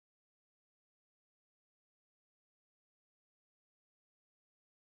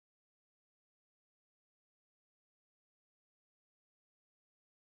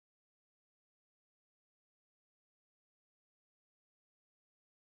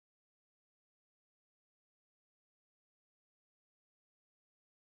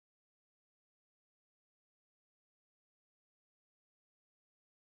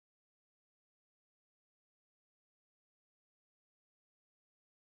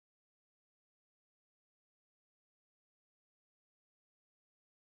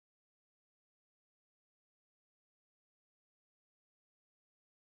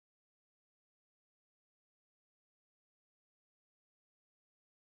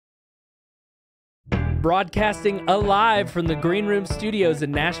Broadcasting alive from the Green Room Studios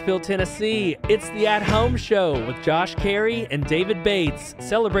in Nashville, Tennessee, it's the At Home Show with Josh Carey and David Bates,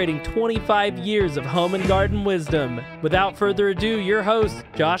 celebrating 25 years of home and garden wisdom. Without further ado, your hosts,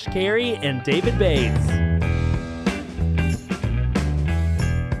 Josh Carey and David Bates.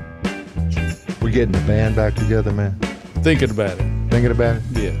 We getting the band back together, man? Thinking about it. Thinking about it?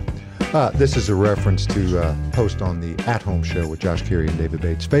 Yeah. This is a reference to post on the At Home Show with Josh Carey and David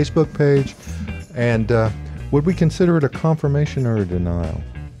Bates Facebook page. And would we consider it a confirmation or a denial?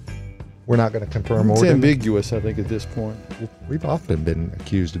 We're not going to confirm or It's deny. ambiguous, I think, at this point. We've often been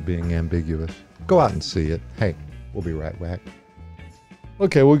accused of being ambiguous. Go out and see it. Hey, we'll be right back.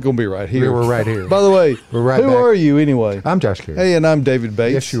 Okay, we're going to be right here. We're right here. By the way, We're right who back. are you anyway? I'm Josh Carey. Hey, and I'm David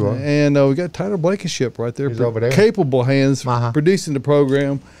Bates. Yes, you are. And we got Tyler Blankenship right there. He's over there. Capable hands Uh-huh. producing the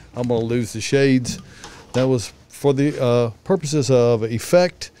program. I'm going to lose the shades. That was for the purposes of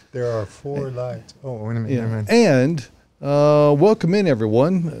effect. There are 4 lights. Oh, wait a minute. Yeah. Never mind. And welcome in,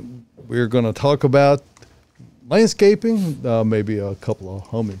 everyone. We're going to talk about landscaping, maybe a couple of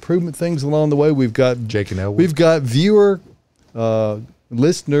home improvement things along the way. We've got Jake and Elwood. We've got viewer,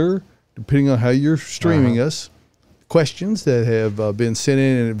 listener, depending on how you're streaming us, questions that have been sent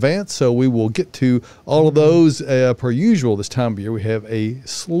in advance. So we will get to all of those per usual this time of year. We have a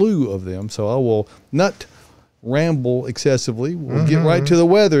slew of them. So I will not ramble excessively. We'll get right to the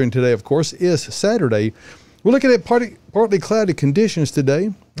weather. And today, of course, is Saturday. We're looking at partly cloudy conditions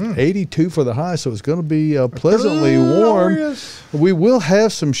today. 82 for the high, so it's going to be pleasantly warm. Glorious. We will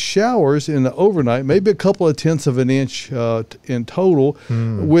have some showers in the overnight, maybe a couple of tenths of an inch in total,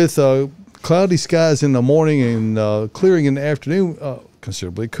 with cloudy skies in the morning and clearing in the afternoon.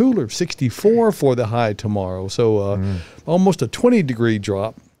 Considerably cooler, 64 for the high tomorrow. So almost a 20-degree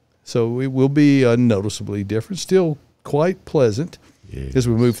drop. So it will be noticeably different, still quite pleasant as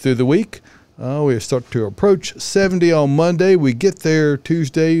we move through the week. We start to approach 70 on Monday. We get there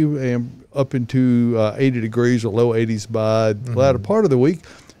Tuesday and up into 80 degrees or low 80s by the latter part of the week.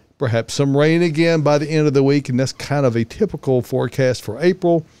 Perhaps some rain again by the end of the week, and that's kind of a typical forecast for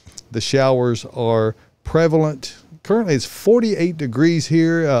April. The showers are prevalent. Currently, it's 48 degrees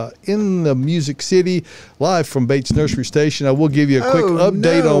here in the Music City, live from Bates Nursery Station. I will give you a quick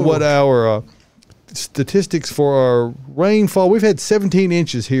update on what our statistics for our rainfall. We've had 17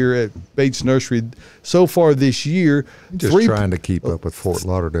 inches here at Bates Nursery so far this year. Just trying to keep up with Fort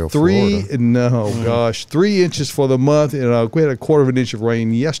Lauderdale, Florida. 3 inches for the month, and we had a quarter of an inch of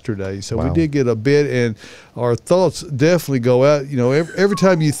rain yesterday. So we did get a bit, and our thoughts definitely go out. You know, every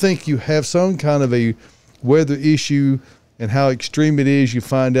time you think you have some kind of a weather issue and how extreme it is, you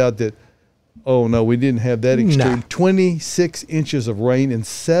find out that, oh no, we didn't have that extreme. 26 inches of rain in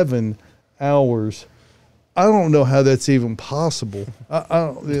 7 hours. I don't know how that's even possible.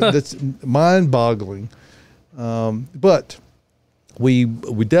 That's mind-boggling. But we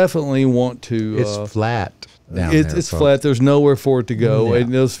definitely want to. It's flat down there. It's flat. There's nowhere for it to go.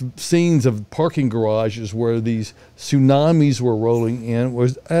 And those scenes of parking garages where these tsunamis were rolling in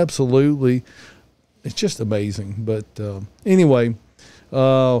was absolutely. It's just amazing. But anyway,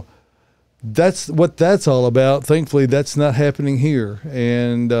 that's what that's all about. Thankfully, that's not happening here.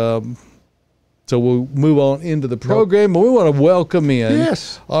 And so we'll move on into the program. We want to welcome in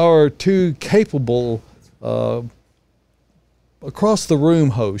our 2 capable across the room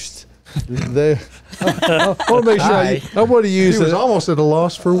hosts. I want to make sure I want to use. He was almost at a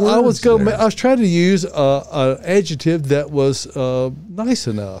loss for words. I was trying to use an adjective that was nice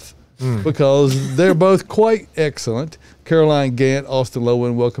enough. Because they're both quite excellent. Caroline Gant, Austin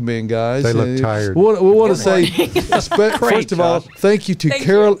Lowen, welcome in, guys. They look tired. We want to say, first of all, thank you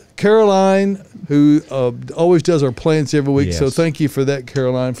to Caroline, who always does our plants every week. Yes. So thank you for that,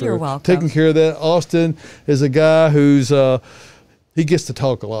 Caroline, for You're welcome. taking care of that. Austin is a guy who's he gets to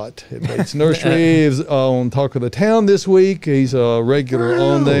talk a lot at Bates Nursery. He's on Talk of the Town this week. He's a regular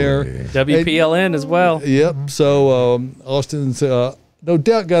on there. WPLN as well. Yep. So Austin's no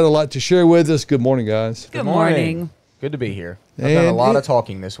doubt got a lot to share with us. Good morning, guys. Good morning. Good to be here. I've done a lot of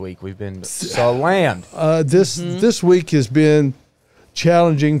talking this week. We've been slammed. This week has been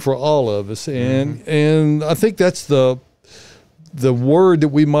challenging for all of us, and I think that's the word that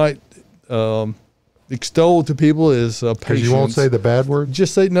we might extol to people is patience. Because you won't say the bad word?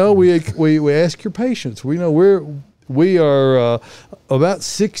 Just say no. We ask your patience. We know we are about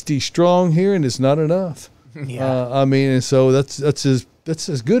 60 strong here, and it's not enough. I mean, and so that's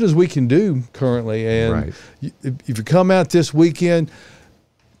as good as we can do currently. And if you come out this weekend,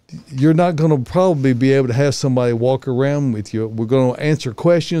 you're not going to probably be able to have somebody walk around with you. We're going to answer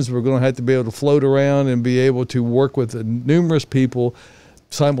questions. We're going to have to be able to float around and be able to work with numerous people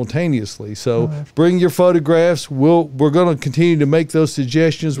simultaneously. So bring your photographs. We're going to continue to make those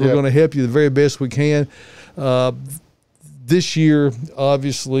suggestions. We're going to help you the very best we can. This year,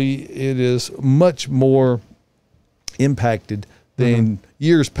 obviously, it is much more impacted than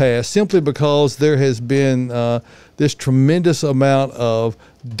years past, simply because there has been this tremendous amount of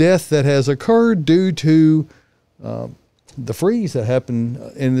death that has occurred due to the freeze that happened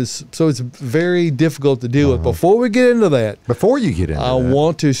in this. So it's very difficult to deal with. Before we get into that, I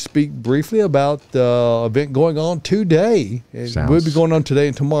want to speak briefly about the event going on today. It will be going on today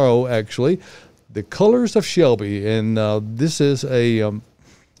and tomorrow, actually. The Colors of Shelby, and this is a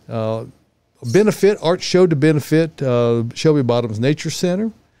benefit, art show to benefit Shelby Bottoms Nature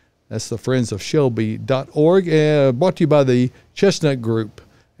Center. That's the Friends of Shelby.org, brought to you by the Chestnut Group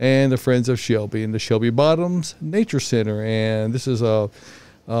and the Friends of Shelby and the Shelby Bottoms Nature Center. And this is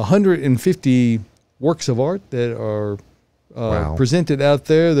 150 works of art that are presented out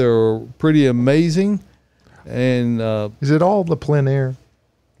there. They're pretty amazing. And is it all the plein air?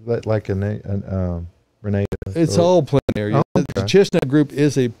 Like Renee? It's all plein air. Oh, okay. The Chestnut Group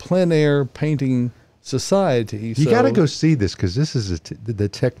is a plein air painting society. You got to go see this, because this is the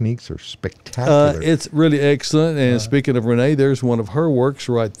techniques are spectacular. It's really excellent. And speaking of Renee, there's one of her works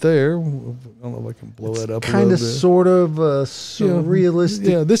right there. I don't know if I can blow that up a little bit. Sort of surrealistic.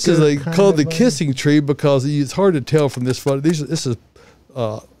 Yeah, this is called the kissing tree, because it's hard to tell from this photo. This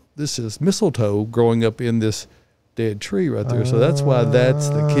is mistletoe growing up in this dead tree right there. So that's why that's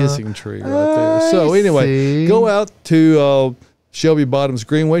the kissing tree right there. So anyway, go out to Shelby Bottoms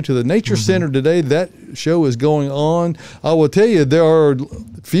Greenway to the Nature Center today. That show is going on. I will tell you, there are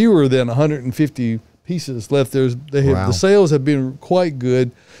fewer than 150 pieces left. The sales have been quite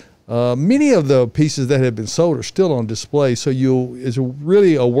good. Many of the pieces that have been sold are still on display, so it's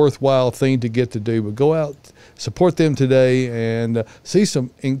really a worthwhile thing to get to do. But go out, support them today, and see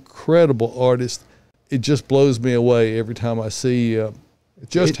some incredible artists. It just blows me away every time I see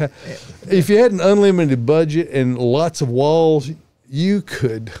if you had an unlimited budget and lots of walls, you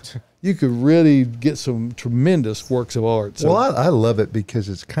could really get some tremendous works of art. So, well, I love it because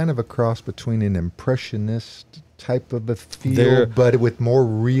it's kind of a cross between an impressionist type of a feel, but with more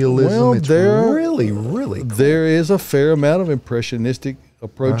realism. Well, it's really, really cool. There is a fair amount of impressionistic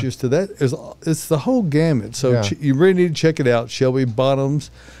approaches to that. It's the whole gamut. So you really need to check it out. Shelby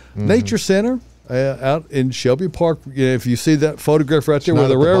Bottoms Nature Center. Out in Shelby Park. If you see that photograph right there where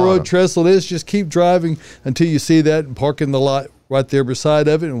the railroad trestle is, just keep driving until you see that and park in the lot right there beside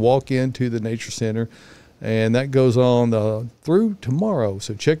of it and walk into the Nature Center. And that goes on through tomorrow.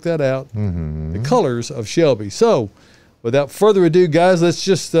 So check that out. The Colors of Shelby. So without further ado, guys, let's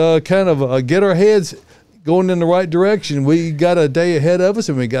just kind of get our heads going in the right direction. We got a day ahead of us,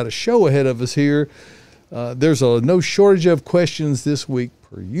 and we got a show ahead of us here. There's no shortage of questions this week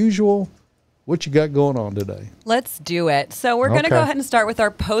per usual. What you got going on today? Let's do it. So we're going to go ahead and start with our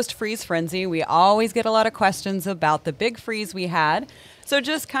post-freeze frenzy. We always get a lot of questions about the big freeze we had. So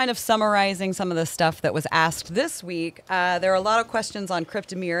just kind of summarizing some of the stuff that was asked this week, there are a lot of questions on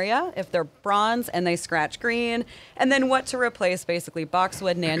cryptomeria, if they're bronze and they scratch green, and then what to replace, basically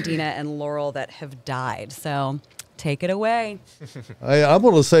boxwood, nandina, and laurel that have died. So take it away. I'm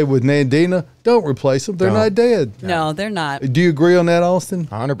going to say with nandina, don't replace them. They're not dead. No, they're not. Do you agree on that, Austin?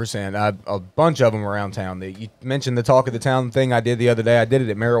 100%. A bunch of them around town. You mentioned the talk of the town thing I did the other day. I did it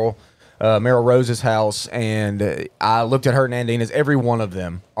at Merrill Rose's house, and I looked at her nandinas. Every one of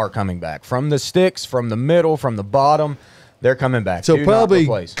them are coming back. From the sticks, from the middle, from the bottom. They're coming back. So probably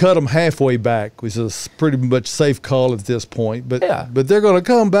cut them halfway back, which is pretty much safe call at this point. But but they're going to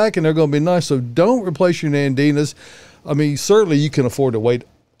come back, and they're going to be nice. So don't replace your nandinas. I mean, certainly you can afford to wait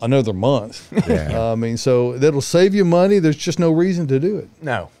another month. I mean, so that'll save you money. There's just no reason to do it.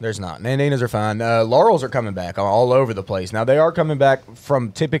 No, there's not. Nandinas are fine. Laurels are coming back all over the place. Now, they are coming back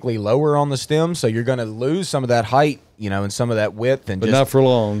from typically lower on the stem, so you're going to lose some of that height, and some of that width. But not for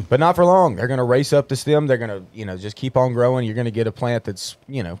long. But not for long. They're going to race up the stem. They're going to, just keep on growing. You're going to get a plant that's,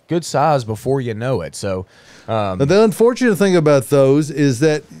 good size before you know it. So, the unfortunate thing about those is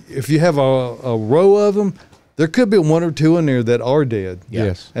that if you have a row of them, there could be one or two in there that are dead.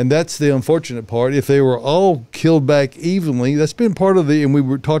 Yes. And that's the unfortunate part. If they were all killed back evenly, that's been part of and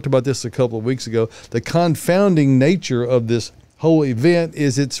we talked about this a couple of weeks ago, the confounding nature of this whole event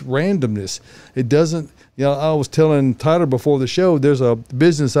is its randomness. It doesn't, I was telling Tyler before the show, there's a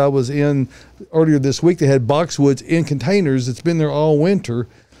business I was in earlier this week that had boxwoods in containers. It's been there all winter,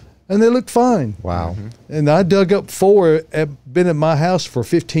 and they look fine. Wow. And I dug up 4, been at my house for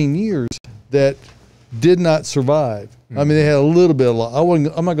 15 years, that did not survive. I mean, they had a little bit of luck.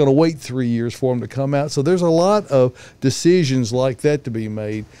 I'm not going to wait 3 years for them to come out. So there's a lot of decisions like that to be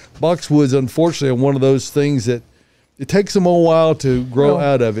made. Boxwoods, unfortunately, are one of those things that it takes them a while to grow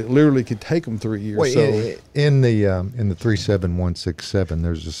out of. It literally could take them 3 years. Wait, so in the 37167,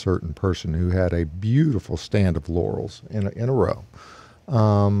 there's a certain person who had a beautiful stand of laurels in a row.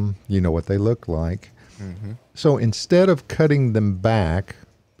 You know what they look like. Mm-hmm. So instead of cutting them back,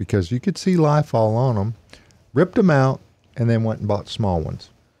 because you could see life all on them, ripped them out and then went and bought small ones.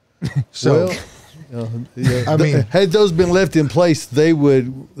 So, I mean, had those been left in place, they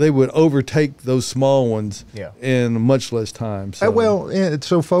would overtake those small ones in much less time. So.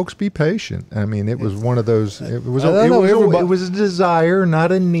 So folks, be patient. I mean, it was one of those. It was a desire,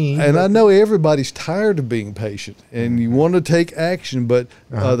 not a need. And I know everybody's tired of being patient, and you want to take action. But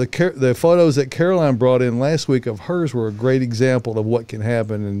the photos that Caroline brought in last week of hers were a great example of what can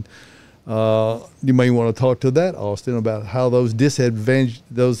happen. And you may want to talk to that, Austin, about how those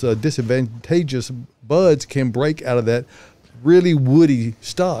disadvantageous buds can break out of that really woody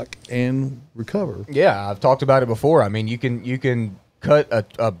stock and recover. Yeah, I've talked about it before. I mean, you can cut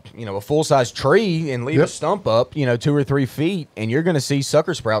a full size tree and leave a stump up 2 or 3 feet, and you're going to see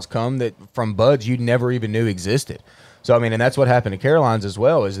sucker sprouts come from buds you never even knew existed. So I mean, and that's what happened to Caroline's as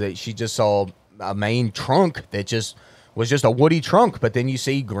well. Is that she just saw a main trunk that was just a woody trunk, but then you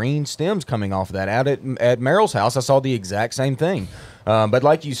see green stems coming off of that. Out at Merrill's house, I saw the exact same thing. But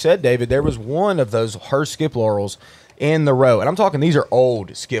like you said, David, there was one of those her skip laurels in the row. And I'm talking, these are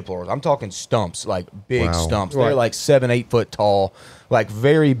old skip laurels. I'm talking stumps, like big stumps. They're like 7-8 foot tall, like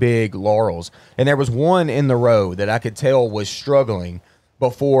very big laurels. And there was one in the row that I could tell was struggling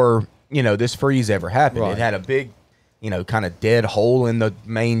before, this freeze ever happened. It had a big, kind of dead hole in the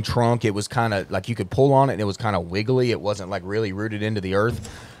main trunk. It was kind of like you could pull on it and it was kind of wiggly. It wasn't like really rooted into the earth.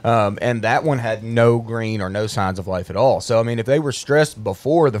 And that one had no green or no signs of life at all. So, I mean, if they were stressed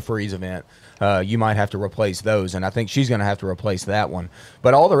before the freeze event, you might have to replace those. And I think she's going to have to replace that one.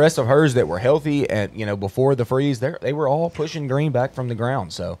 But all the rest of hers that were healthy and, before the freeze, they were all pushing green back from the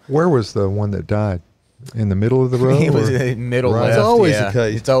ground. So where was the one that died? In the middle of the row? It was in middle left. It's always the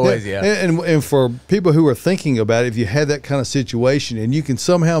case. It's always, And for people who are thinking about it, if you had that kind of situation and you can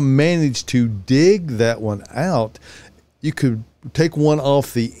somehow manage to dig that one out, you could take one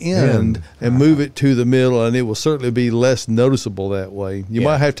off the end and move it to the middle, and it will certainly be less noticeable that way. You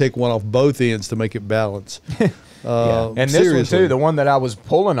might have to take one off both ends to make it balance. And this one too, the one that I was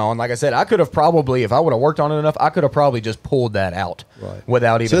pulling on, like I said, I could have probably, if I would have worked on it enough, I could have probably just pulled that out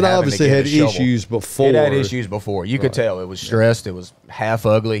without even having to get a shovel. So it obviously had issues before. It had issues before. You could tell it was stressed. It was half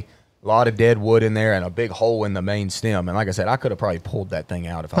ugly. A lot of dead wood in there and a big hole in the main stem. And like I said, I could have probably pulled that thing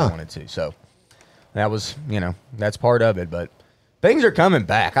out if I wanted to. So that was, that's part of it. But things are coming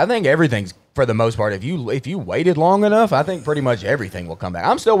back. I think everything's, for the most part, if you waited long enough, I think pretty much everything will come back.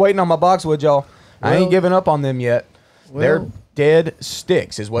 I'm still waiting on my boxwood, y'all. I ain't giving up on them yet. They're dead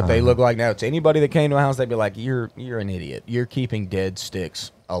sticks is what they look like now. To anybody that came to my house, they'd be like, you're an idiot. You're keeping dead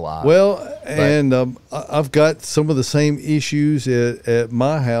sticks alive. And I've got some of the same issues at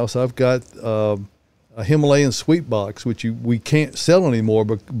my house. I've got a Himalayan sweet box, which we can't sell anymore,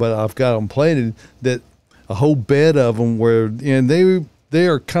 but I've got them planted, that a whole bed of them and they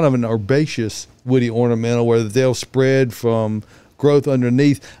are kind of an herbaceous woody ornamental where they'll spread from growth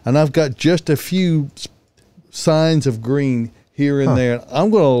underneath, and I've got just a few signs of green here and there. I'm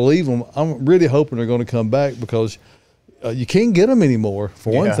going to leave them. I'm really hoping they're going to come back because you can't get them anymore,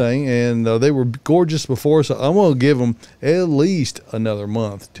 for one thing, and they were gorgeous before, so I'm going to give them at least another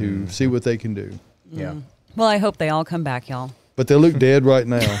month to see what they can do. Yeah. Well, I hope they all come back, y'all. But they look dead right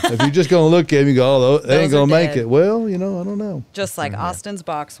now. If you're just going to look at them, you go, oh, they ain't going to make it. Well, I don't know. Just like Austin's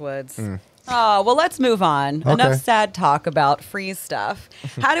boxwoods. Oh, well, let's move on. Okay. Enough sad talk about freeze stuff.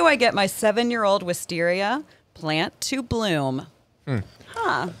 How do I get my 7-year-old wisteria plant to bloom?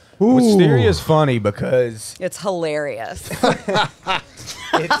 Wisteria is funny because it's hilarious.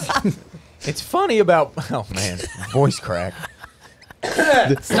 it's funny about, oh man, voice crack.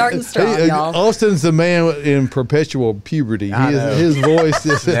 Starting strong, y'all. Austin's the man in perpetual puberty. His voice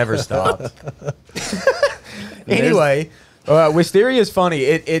just never stopped. Anyway, wisteria is funny.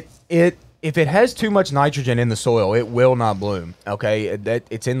 If it has too much nitrogen in the soil, it will not bloom. Okay,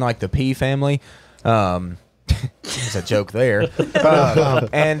 it's in like the pea family. There's a joke there,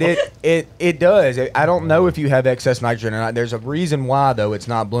 and it does. I don't know if you have excess nitrogen or not. There's a reason why though it's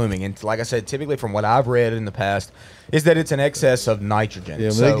not blooming, and like I said, typically from what I've read in the past, is that it's an excess of nitrogen. Yeah,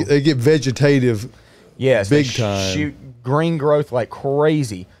 so, they get vegetative. Yes, big time. Shoot green growth like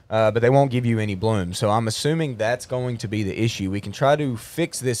crazy. but they won't give you any bloom. So I'm assuming that's going to be the issue. We can try to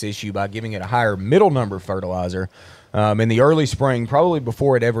fix this issue by giving it a higher middle number fertilizer in the early spring, probably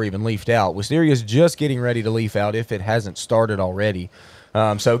before it ever even leafed out. Wisteria is just getting ready to leaf out if it hasn't started already.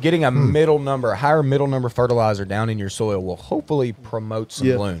 So getting a higher middle number fertilizer down in your soil will hopefully promote some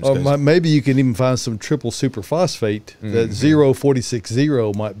blooms. Or maybe you can even find some triple superphosphate. That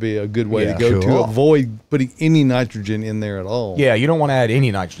 0.460 might be a good way to go to avoid putting any nitrogen in there at all. Yeah, you don't want to add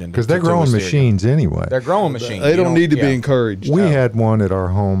any nitrogen. Because they're growing machines anyway. They're growing machines. They don't need to be encouraged. We had one at our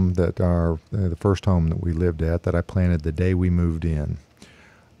home the first home that we lived at that I planted the day we moved in.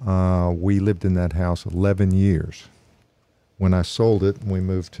 We lived in that house 11 years. When I sold it and we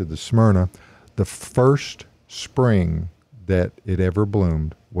moved to the Smyrna, the first spring that it ever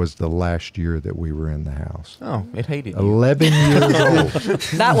bloomed was the last year that we were in the house. Oh, it hated you. 11 years old.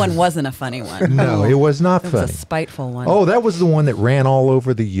 That one wasn't a funny one. No, it was not funny. It was a spiteful one. Oh, that was the one that ran all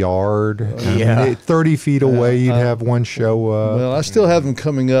over the yard. Yeah. 30 feet away, you'd have one show up. Well, I still have them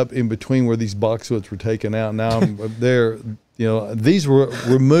coming up in between where these boxwoods were taken out. Now they're, these were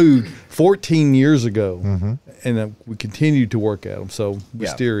removed 14 years ago, and we continue to work at them. So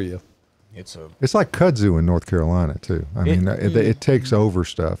wisteria. It's like kudzu in North Carolina too. I mean, it takes over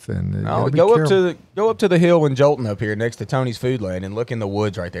stuff. And go up to the hill in Jolton up here next to Tony's Food Land and look in the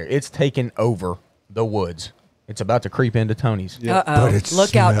woods right there. It's taken over the woods. It's about to creep into Tony's. But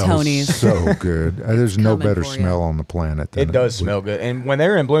look out, Tony's. So good. There's no better smell on the planet than it does smell good. And when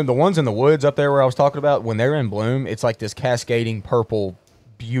they're in bloom, the ones in the woods up there where I was talking about, when they're in bloom, it's like this cascading purple,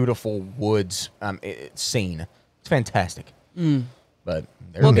 beautiful woods scene. It's fantastic. But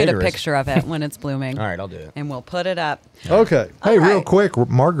we'll get a picture of it when it's blooming. All right, I'll do it. And we'll put it up. Okay. Hey, real quick,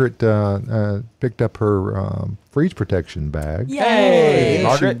 Margaret picked up her freeze protection bag. Yay!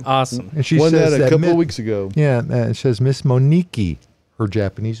 Margaret. Awesome. And she Won says that a couple of weeks ago. Yeah, it says Miss Monique, her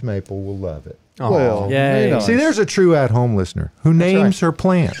Japanese maple, will love it. Well, Yay. very nice. See, there's a true at-home listener who names her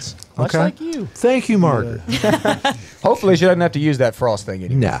plants. Much like you. Thank you, Margaret. Hopefully she doesn't have to use that frost thing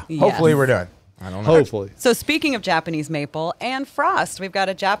anymore. No. Yes. Hopefully we're done. I don't know. Hopefully. So speaking of Japanese maple and frost, we've got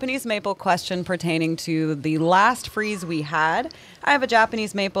a Japanese maple question pertaining to the last freeze we had. I have a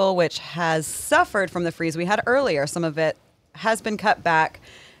Japanese maple which has suffered from the freeze we had earlier. Some of it has been cut back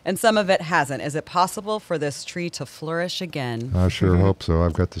and some of it hasn't. Is it possible for this tree to flourish again? I sure hope so.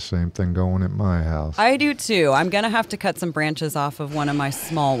 I've got the same thing going at my house. I do too. I'm going to have to cut some branches off of one of my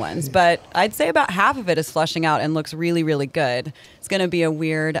small ones, but I'd say about half of it is flushing out and looks really, really good. It's going to be a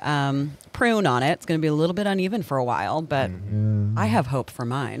weird prune on it. It's going to be a little bit uneven for a while, but I have hope for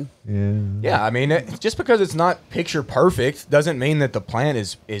mine. Yeah, I mean, just because it's not picture perfect doesn't mean that the plant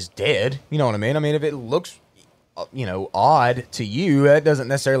is dead. You know what I mean? I mean, if it looks odd to you, that doesn't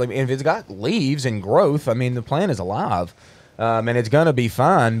necessarily mean if it's got leaves and growth. I mean, the plant is alive, and it's gonna be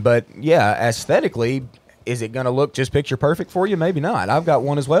fine. But yeah, aesthetically, is it gonna look just picture perfect for you? Maybe not. I've got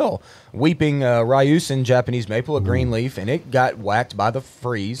one as well, weeping Ryusin Japanese maple, a green leaf, and it got whacked by the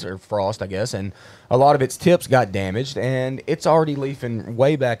freeze or frost, I guess, and a lot of its tips got damaged, and it's already leafing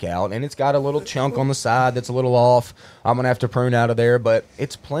way back out, and it's got a little chunk on the side that's a little off. I'm going to have to prune out of there, but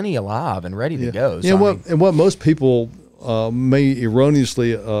it's plenty alive and ready to go. So, what most people may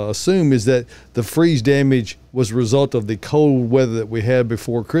erroneously assume is that the freeze damage was a result of the cold weather that we had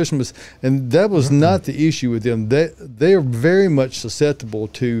before Christmas, and that was not the issue with them. They are very much susceptible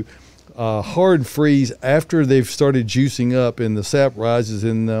to hard freeze after they've started juicing up and the sap rises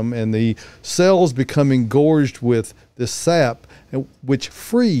in them and the cells become engorged with the sap, which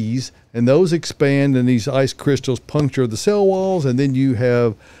freeze, and those expand and these ice crystals puncture the cell walls, and then you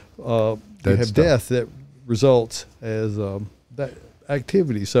have death that results as that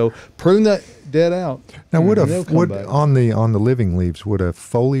activity. So prune that dead out. Now, would on the living leaves, would a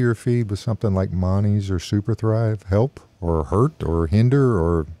foliar feed with something like Monty's or Super Thrive help or hurt or hinder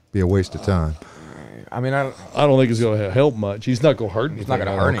or be a waste of time? I mean, I don't think it's going to help much. He's not going to hurt anything. He's not going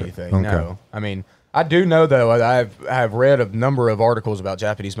to hurt anything. No. I mean, I do know, though, I've read a number of articles about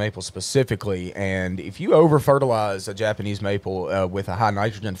Japanese maple specifically, and if you over-fertilize a Japanese maple with a high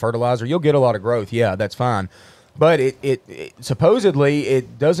nitrogen fertilizer, you'll get a lot of growth. Yeah, that's fine. But it supposedly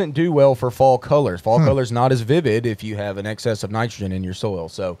it doesn't do well for fall colors. Fall colors not as vivid if you have an excess of nitrogen in your soil.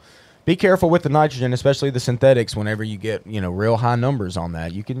 So be careful with the nitrogen, especially the synthetics. Whenever you get real high numbers on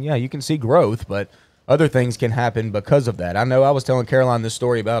that, you can see growth, but other things can happen because of that. I know I was telling Caroline this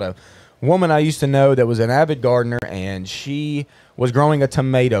story about a woman I used to know that was an avid gardener, and she was growing a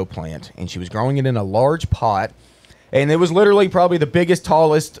tomato plant, and she was growing it in a large pot, And it was literally probably the biggest,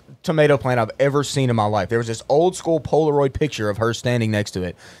 tallest tomato plant I've ever seen in my life. There was this old school Polaroid picture of her standing next to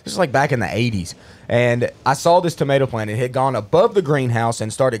it. This is like back in the 80s. And I saw this tomato plant. It had gone above the greenhouse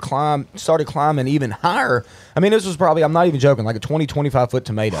and started climbing even higher. I mean, this was probably, I'm not even joking, like a 20, 25-foot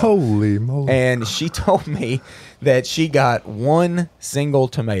tomato. Holy moly. And she told me that she got one single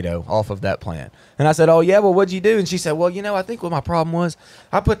tomato off of that plant. And I said, oh, yeah, well, what'd you do? And she said, well, you know, I think what my problem was,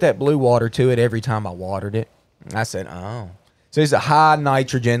 I put that blue water to it every time I watered it. I said, oh. So it's a high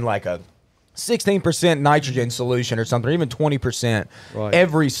nitrogen, like a 16% nitrogen solution or something, or even 20%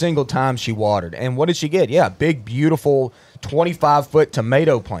 every single time she watered. And what did she get? Yeah, a big, beautiful 25-foot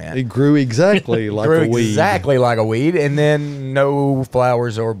tomato plant. It grew exactly like a weed. Exactly like a weed, and then no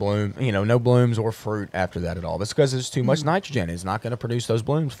flowers or bloom, you know, no blooms or fruit after that at all. That's because there's too much nitrogen. It's not going to produce those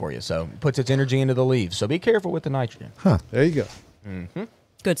blooms for you. So it puts its energy into the leaves. So be careful with the nitrogen. Huh. There you go. Mm-hmm.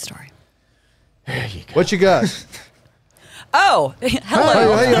 Good story. There you go. What you got? Oh,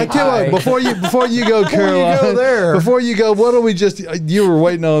 hello. Hey, I tell you what, before you go, Caroline, before you go, what do we just? You were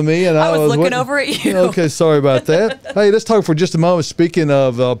waiting on me, and I was looking waiting. over at you. Okay, sorry about that. Hey, let's talk for just a moment. Speaking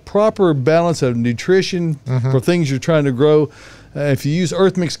of proper balance of nutrition for things you're trying to grow, if you use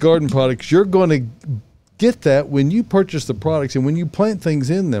EarthMix Garden products, you're going to get that when you purchase the products and when you plant things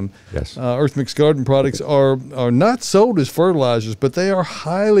in them. Yes. EarthMix Garden products are not sold as fertilizers, but they are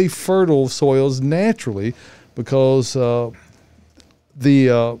highly fertile soils naturally, because all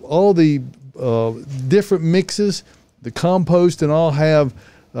the different mixes, the compost, and all have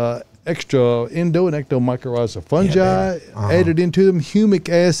extra endo and ectomycorrhiza fungi added into them, humic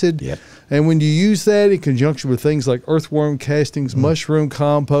acid. Yep. And when you use that in conjunction with things like earthworm castings, mushroom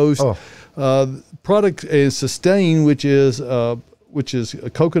compost, product is Sustain, which is a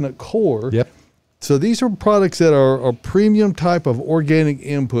coconut core. Yep. So these are products that are premium type of organic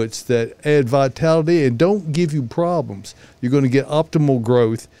inputs that add vitality and don't give you problems. You're going to get optimal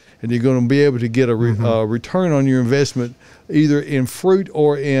growth, and you're going to be able to get a return on your investment, either in fruit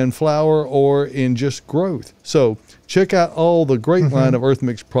or in flower or in just growth. So check out all the great line of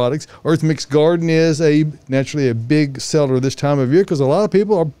EarthMix products. EarthMix Garden is naturally a big seller this time of year because a lot of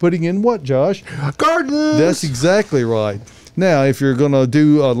people are putting in what, Josh? Gardens! That's exactly right. Now, if you're going to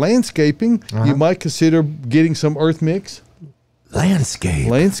do landscaping, you might consider getting some EarthMix.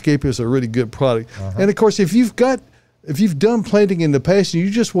 Landscape is a really good product. And of course, if you've done planting in the past and you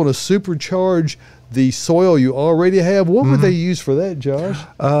just want to supercharge the soil you already have, what would they use for that, Josh?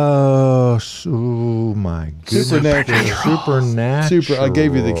 Oh my goodness. Supernatural. I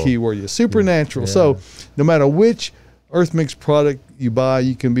gave you the key word. Supernatural. Yeah. So no matter which EarthMix product you buy,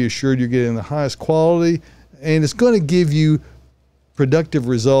 you can be assured you're getting the highest quality, and it's going to give you productive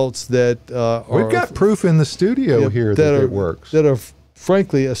results that we've got proof in the studio here that it works. That are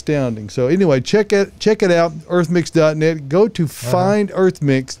frankly astounding. So anyway, check it out, earthmix.net. Go to Find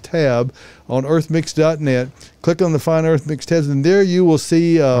EarthMix tab on earthmix.net. Click on the Find EarthMix tabs, and there you will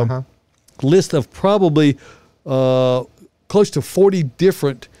see a list of probably close to 40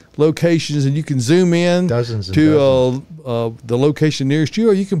 different locations, and you can zoom in to the location nearest you,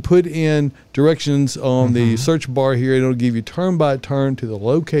 or you can put in directions on the search bar here, and it'll give you turn by turn to the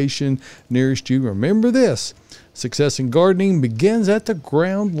location nearest you. Remember this: success in gardening begins at the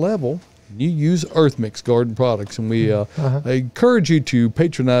ground level. You use EarthMix Garden products, and we encourage you to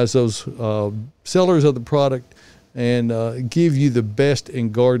patronize those sellers of the product and give you the best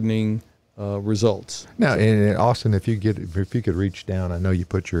in gardening results. Now, and Austin, if you could reach down, I know you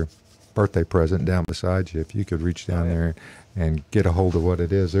put your birthday present down beside you. If you could reach down there and get a hold of what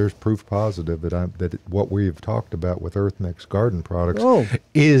it is, there's proof positive that what we've talked about with EarthMix Garden products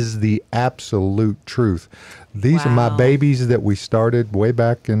is the absolute truth. These are my babies that we started way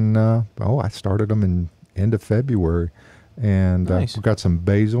back in. I started them in end of February. And we've got some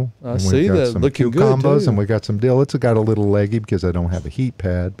basil. I see that. Some looking cucumbers, good, too. and we got some dill. It's got a little leggy because I don't have a heat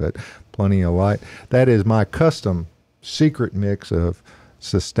pad, but plenty of light. That is my custom secret mix of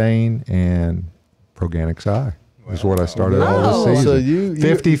Sustain and Proganix-I. Is what I started all this season. So you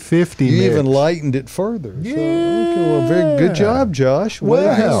 50-50 You even lightened it further. Yeah. So, okay, well, very good job, Josh.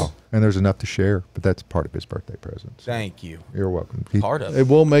 Well, and there's enough to share, but that's part of his birthday present. Thank you. You're welcome. Part of it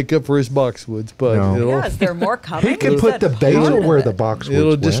won't make up for his boxwoods, but is there more coming? He can put the basil where the boxwoods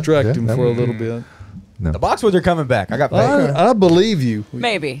it'll distract him for a little bit. No. The boxwoods are coming back. I got I believe you.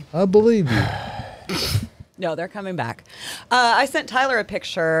 Maybe. I believe you. No, they're coming back. I sent Tyler a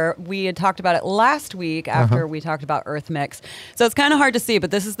picture. We had talked about it last week after we talked about EarthMix. So it's kind of hard to see,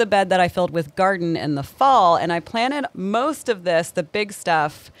 but this is the bed that I filled with garden in the fall. And I planted most of this, the big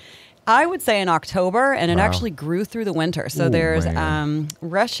stuff, I would say in October, and it actually grew through the winter. So there's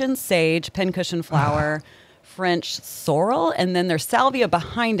Russian sage, pincushion flower, French sorrel, and then there's salvia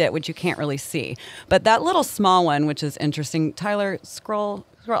behind it, which you can't really see. But that little small one, which is interesting, Tyler, scroll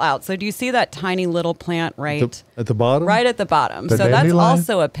out. So do you see that tiny little plant right at the bottom? Right at the bottom. The so that's dandelion?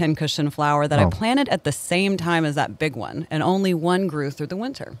 also a pincushion flower that I planted at the same time as that big one, and only one grew through the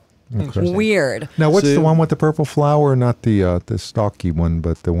winter. Weird. Now, what's the one with the purple flower? Not the stalky one,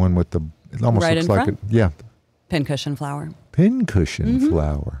 but the one with the, it almost Right looks in like front? it. Yeah. Pincushion flower. Pincushion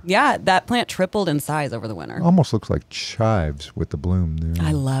flower. Yeah, that plant tripled in size over the winter. Almost looks like chives with the bloom there.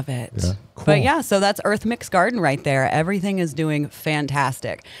 I love it. Yeah, cool. But yeah, so that's EarthMix Garden right there. Everything is doing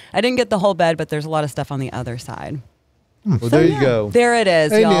fantastic. I didn't get the whole bed, but there's a lot of stuff on the other side. Well, there you go. There it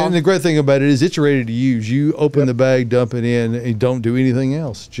is, y'all. And the great thing about it is it's ready to use. You open the bag, dump it in, and don't do anything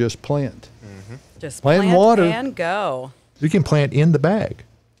else. Just plant. Just plant plant water. and go. You can plant in the bag.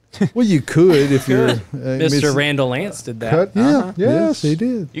 Well, you could if you're Mr. Randall Lance did that. Cut, yeah, Yes, he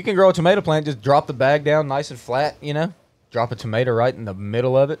did. You can grow a tomato plant. Just drop the bag down nice and flat, you know. Drop a tomato right in the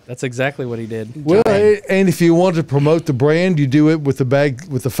middle of it. That's exactly what he did. Well, and if you want to promote the brand, you do it with the bag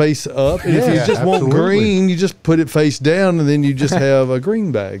with the face up. And if you Yeah, just want absolutely. green, you just put it face down, and then you just have a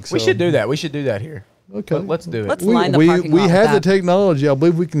green bag. So. We should do that. We should do that here. Okay. Let's do it. Let's line the parking lot we with have the that. technology. I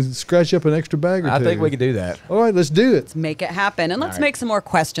believe we can scratch up an extra bag or two. I think we could do that. All right, let's do it. Make it happen. And let's right. make some more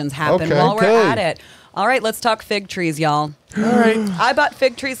questions happen Okay. while we're Okay. at it. All right, let's talk fig trees, y'all. All right. I bought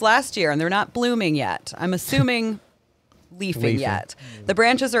fig trees last year, and they're not blooming yet. I'm assuming leafing yet. The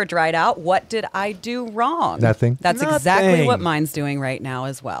branches are dried out. What did I do wrong? Nothing. That's exactly what mine's doing right now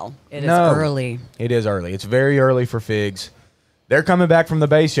as well. It is early. It is early. It's very early for figs. They're coming back from the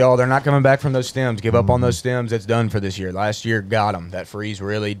base, y'all. They're not coming back from those stems. Give up on those stems. It's done for this year. Last year got them. That freeze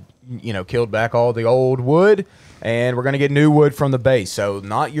really, killed back all the old wood, and we're going to get new wood from the base. So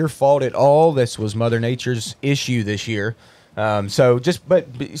not your fault at all. This was Mother Nature's issue this year. But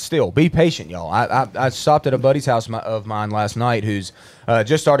still, be patient, y'all. I stopped at a buddy's house of mine last night who's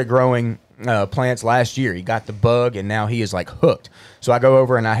just started growing plants last year. He got the bug, and now he is like hooked. So I go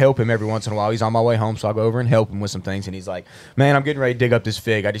over and I help him every once in a while. He's on my way home, so I go over and help him with some things. And he's like, "Man, I'm getting ready to dig up this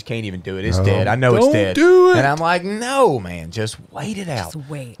fig. I just can't even do it. It's dead. I know it's Don't dead." do it. And I'm like, "No, man, just wait it out. Just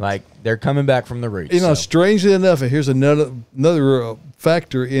wait." Like they're coming back from the roots. Strangely enough, and here's another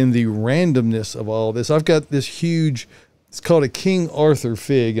factor in the randomness of all this. I've got this huge. It's called a King Arthur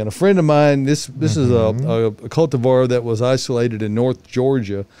fig, and a friend of mine. This is a cultivar that was isolated in North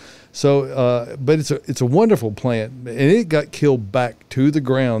Georgia. So, but it's a wonderful plant, and it got killed back to the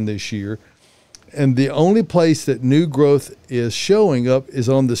ground this year. And the only place that new growth is showing up is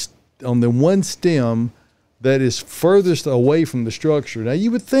on the one stem that is furthest away from the structure. Now,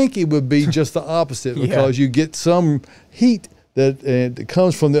 you would think it would be just the opposite because you get some heat that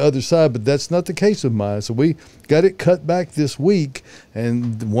comes from the other side, but that's not the case with mine. So we got it cut back this week,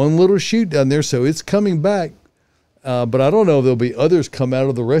 and one little shoot down there, so it's coming back. But I don't know if there'll be others come out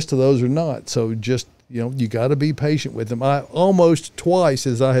of the rest of those or not. So just, you got to be patient with them. I almost twice,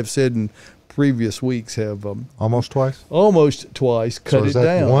 as I have said in previous weeks, have Almost twice? almost twice cut is it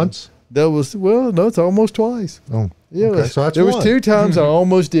that down. once? That was, well, no, it's almost twice. Oh, Yeah, okay. So that's there was one. 2 times I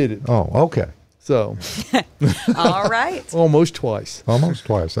almost did it. Oh, okay. So All right. almost twice. Almost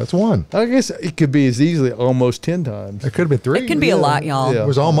twice. That's one. I guess it could be as easily almost 10 times. It could have been 3. It can be a lot, y'all. Yeah. It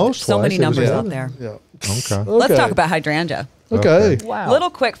was almost So twice. many It was numbers the out other. there. Yeah. Okay. Let's Okay. talk about hydrangea. Okay. Wow.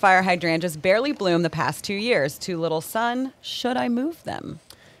 Little Quickfire hydrangeas barely bloomed the past 2 years. Too little sun. Should I move them?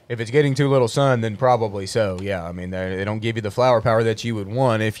 If it's getting too little sun, then probably so. Yeah, I mean, they don't give you the flower power that you would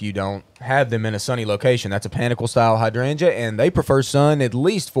want if you don't have them in a sunny location. That's a panicle-style hydrangea, and they prefer sun at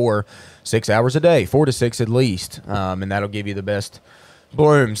least for 6 hours a day, 4 to 6 at least, and that'll give you the best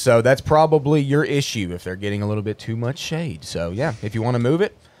bloom. So that's probably your issue if they're getting a little bit too much shade. So, yeah, if you want to move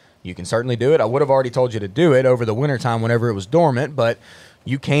it, you can certainly do it. I would have already told you to do it over the wintertime whenever it was dormant, but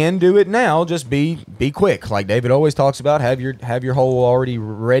you can do it now. Just be quick. Like David always talks about, have your hole already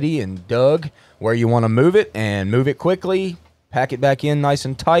ready and dug where you want to move it, and move it quickly, pack it back in nice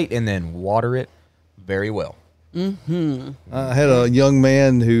and tight, and then water it very well. I had a young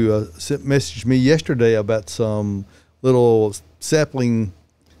man who messaged me yesterday about some little sapling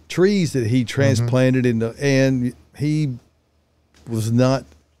trees that he transplanted and he was not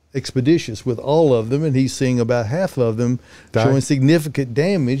expeditious with all of them, and he's seeing about half of them showing significant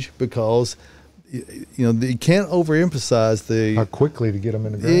damage because you can't overemphasize How quickly to get them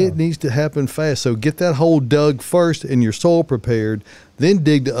in the ground. it needs to happen fast. So get that hole dug first and your soil prepared, then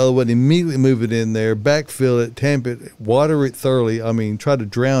dig the other one, immediately move it in there, backfill it, tamp it, water it thoroughly. I mean, try to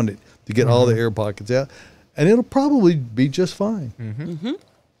drown it to get all the air pockets out, and it'll probably be just fine.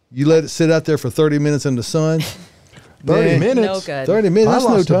 You let it sit out there for 30 minutes in the sun. 30 minutes. No good. 30 minutes. I That's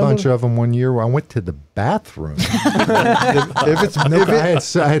lost no a time. bunch of them one year. I went to the bathroom. If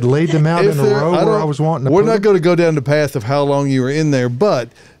I had laid them out in a row where I was wanting to. We're not going to go down the path of how long you were in there, but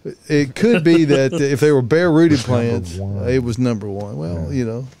it could be that if they were bare rooted plants, it was number one. Well, you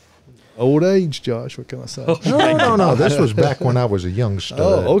know, old age, Josh. What can I say? No. This was back when I was a young stud.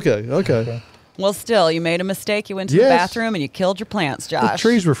 Oh, okay. Well, still, you made a mistake. You went to the bathroom and you killed your plants, The Josh.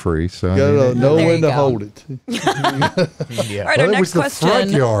 trees were free, so Got to know There when you to go. hold it. Yeah. All right, well, our it next was the question. front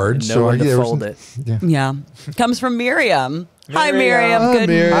yard, No so one to there was- fold it. Yeah. Comes from Miriam. Hi, Miriam. Hi, Good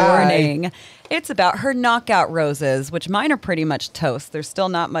Miriam. morning. It's about her knockout roses, which mine are pretty much toast. There's still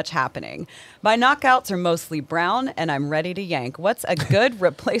not much happening. My knockouts are mostly brown, and I'm ready to yank. What's a good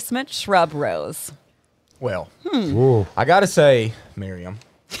replacement shrub rose? Well, Whoa. I got to say, Miriam,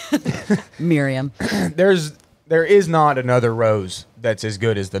 Miriam. there is not another rose that's as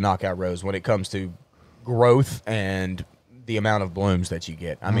good as the knockout rose when it comes to growth and the amount of blooms that you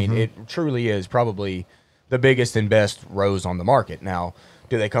get. I mean, it truly is probably the biggest and best rose on the market. Now,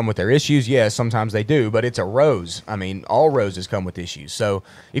 do they come with their issues? Yes, sometimes they do, but it's a rose. I mean, all roses come with issues. So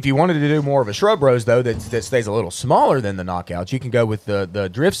if you wanted to do more of a shrub rose, though, that stays a little smaller than the knockouts, you can go with the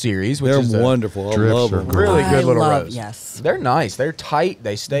Drift series, which They're is wonderful. I Drifts love are them. great. really good little love, rose. yes. They're nice. They're tight.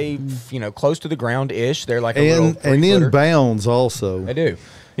 They stay, close to the ground-ish. They're like a little And three-footer. in bounds also. They do.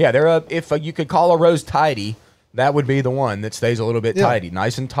 Yeah, they're if you could call a rose tidy, that would be the one that stays a little bit Yeah. tidy,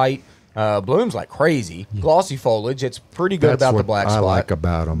 nice and tight. Blooms like crazy. Glossy foliage. It's pretty good That's about the what black I spot. like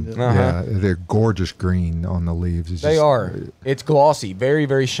about them. Yeah, they're gorgeous green on the leaves. It's They just- are. It's glossy, very,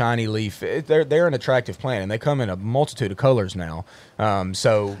 very shiny leaf. They're an attractive plant, and they come in a multitude of colors now.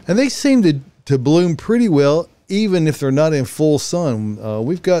 So And they seem to bloom pretty well, even if they're not in full sun.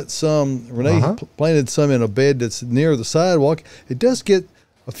 We've got some, Renee planted some in a bed that's near the sidewalk. It does get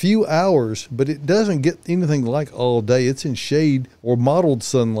a few hours, but it doesn't get anything like all day. It's in shade or mottled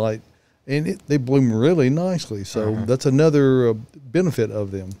sunlight, and they bloom really nicely. So that's another benefit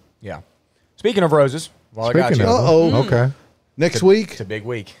of them. yeah. Speaking of roses, while I got Speaking you, of, Uh-oh. okay. Next week, it's a big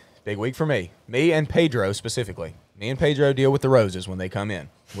week. Big week for me. Me and Pedro specifically. Me and Pedro deal with the roses when they come in.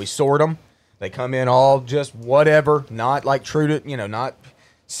 We sort them. They come in all just whatever, not like true to, not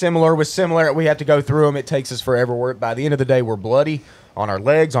similar with similar. We have to go through them. It takes us forever. By the end of the day, we're bloody on our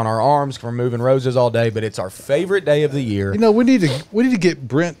legs, on our arms from moving roses all day, but it's our favorite day of the year. we need to get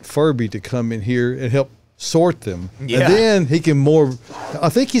Brent Furby to come in here and help sort them. Yeah. And then he can I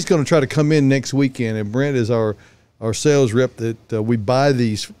think he's going to try to come in next weekend, and Brent is our sales rep that we buy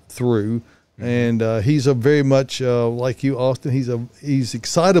these through. And he's a very much like you, Austin. He's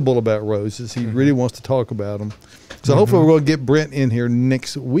excitable about roses. He really wants to talk about them. So hopefully we're going to get Brent in here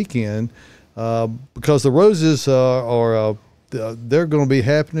next weekend because the roses they're going to be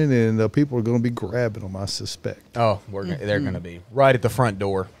happening, and people are going to be grabbing them, I suspect. Oh, they're going to be right at the front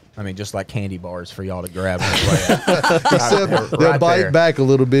door. I mean, just like candy bars for y'all to grab. Except they'll bite back a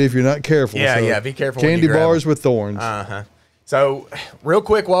little bit if you're not careful. Yeah, be careful when you Candy grab bars them. with thorns. So, real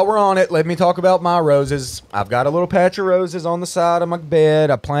quick, while we're on it, let me talk about my roses. I've got a little patch of roses on the side of my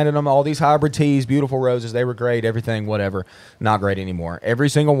bed. I planted them, all these hybrid teas, beautiful roses. They were great, everything, whatever. Not great anymore. Every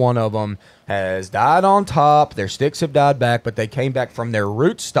single one of them has died on top. Their sticks have died back, but they came back from their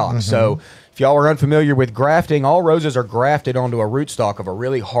rootstock. So, if y'all are unfamiliar with grafting, all roses are grafted onto a rootstock of a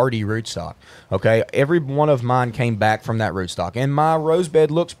really hardy rootstock. Okay, every one of mine came back from that rootstock, and my rose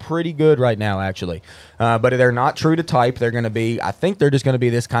bed looks pretty good right now, actually. But they're not true to type. They're going to be, I think they're just going to be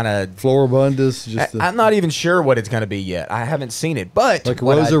this kind of Floribundus. I'm not even sure what it's going to be yet. I haven't seen it, but Like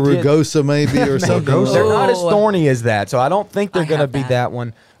what Rosa I did- rugosa maybe or something. They're not as Oh. thorny as that, so I don't think they're I going to have be that. that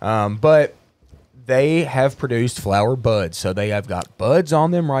one. But they have produced flower buds, so they have got buds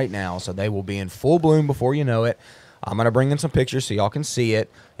on them right now, so they will be in full bloom before you know it. I'm going to bring in some pictures so y'all can see it,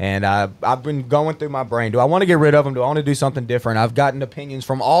 and I've been going through my brain. Do I want to get rid of them? Do I want to do something different? I've gotten opinions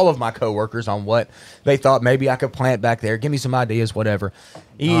from all of my coworkers on what they thought maybe I could plant back there. Give me some ideas, whatever.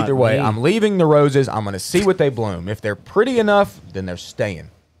 Either way, me. I'm leaving the roses. I'm going to see what they bloom. If they're pretty enough, then they're staying.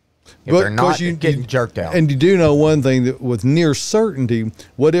 If they're not, they're getting jerked out. And you do know one thing, that with near certainty,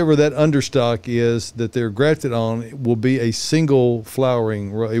 whatever that understock is that they're grafted on will be a single flowering.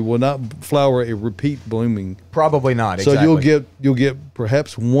 It will not flower a repeat blooming. Probably not. So Exactly. you'll get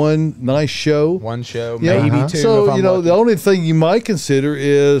perhaps one nice show. One show, Yeah. maybe two. So if I'm lucky. the only thing you might consider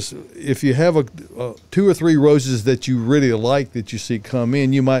is if you have a 2 or 3 roses that you really like that you see come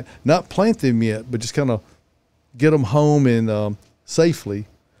in, you might not plant them yet, but just kind of get them home and safely.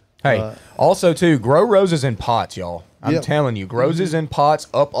 Hey, also too, grow roses in pots, y'all. I'm telling you, groses in pots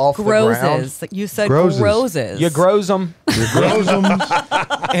up off the ground. You said groses. You grows them. You grows them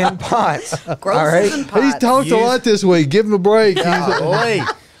in pots. Groses in pots. He's talked a lot this week. Give him a break.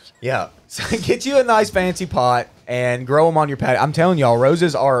 Yeah. So get you a nice fancy pot and grow them on your patio. I'm telling y'all,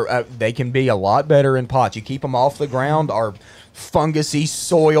 roses are, they can be a lot better in pots. You keep them off the ground, our fungusy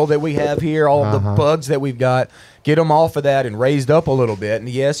soil that we have here, all of the bugs that we've got, get them off of that and raised up a little bit. And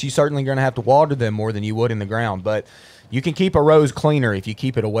yes, you're certainly going to have to water them more than you would in the ground, but you can keep a rose cleaner if you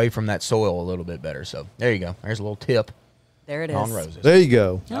keep it away from that soil a little bit better. So there you go. There's a little tip. There it is. On roses. There you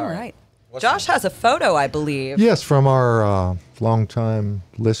go. All right. Josh has a photo, I believe. Yes, from our longtime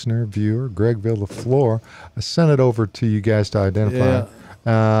listener, viewer, Greg Villaflor. I sent it over to you guys to identify.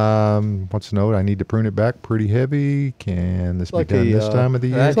 What's the note? I need to prune it back pretty heavy. Can this be done this time of the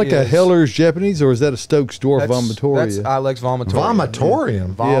year? It's like a Heller's Japanese, or is that a Stokes Dwarf Vomitoria? That's Ilex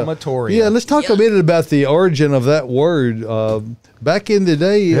Vomitorium. Vomitorium? Vomitorium. Yeah, let's talk a minute about the origin of that word. Back in the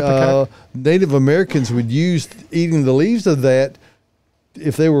day, Native Americans would use eating the leaves of that.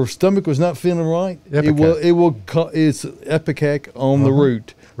 If their stomach was not feeling right, it's ipecac on the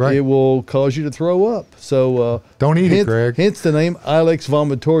root. Right. It will cause you to throw up. So don't eat it, Greg. Hence the name Ilex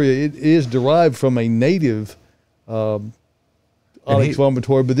vomitoria. It is derived from a native Ilex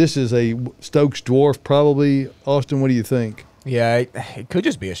vomitoria, but this is a Stokes dwarf, probably. Austin, what do you think? Yeah, it could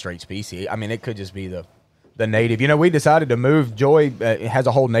just be a straight species. I mean, it could just be the native. You know, we decided to move. Joy has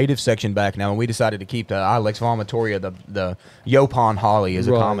a whole native section back now, and we decided to keep the Ilex vomitoria, the Yopon holly is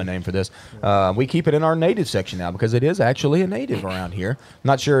a common name for this. We keep it in our native section now because it is actually a native around here.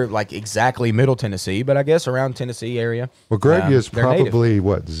 Not sure, like, exactly Middle Tennessee, but I guess around Tennessee area. Well, Greg is probably,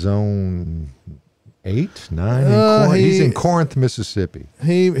 native. zone 8, 9? He's in Corinth, Mississippi.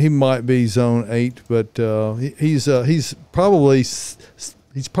 He might be zone 8, but he's probably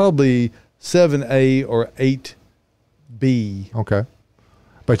 7A or 8B. Okay.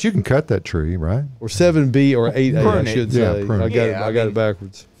 But you can cut that tree, right? Or 7B or 8A, I should say. Prune it. I got it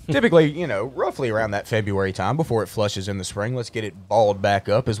backwards. Typically, you know, roughly around that February time before it flushes in the spring, let's get it balled back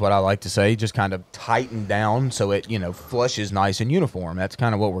up is what I like to say. Just kind of tighten down so it, flushes nice and uniform. That's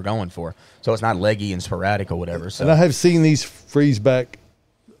kind of what we're going for. So it's not leggy and sporadic or whatever. So. And I have seen these freeze back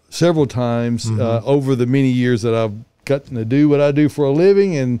several times over the many years that I've gotten to do what I do for a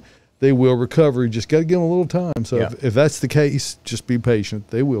living, and they will recover. You just got to give them a little time. So if that's the case, just be patient.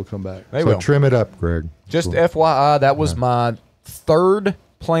 They will come back. They will. Trim it up, Greg. Just FYI, that was my third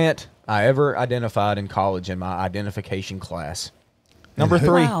plant I ever identified in college in my identification class. Number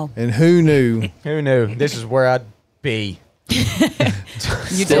 3. Wow. And who knew? Who knew? This is where I'd be. You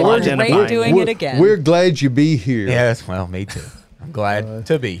did great doing it again. We're glad you be here. Yes, well, me too. I'm glad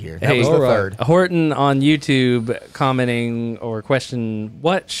to be here. That Hey, was the third. Horton on YouTube commenting or question,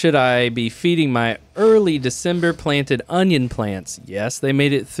 what should I be feeding my early December planted onion plants? Yes, they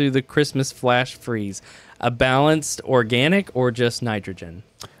made it through the Christmas flash freeze. A balanced organic or just nitrogen?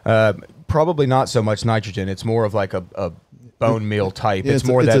 Probably not so much nitrogen. It's more of like a bone meal type. Yeah, it's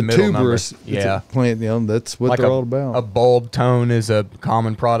more that middle tuberous, number. Yeah, it's a plant. That's what like they're all about. A bulb tone is a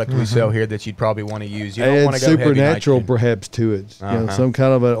common product we sell here that you'd probably want to use. You don't want to go supernatural heavy nitrogen. perhaps to it. Some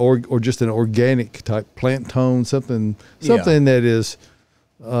kind of or just an organic type plant tone, something that is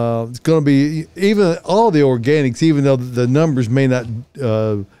it's going to be, even all the organics, even though the numbers may not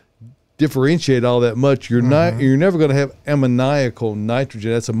differentiate all that much. You're never going to have ammoniacal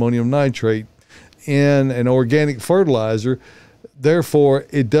nitrogen. That's ammonium nitrate in an organic fertilizer. Therefore,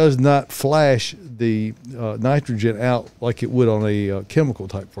 it does not flash the nitrogen out like it would on a chemical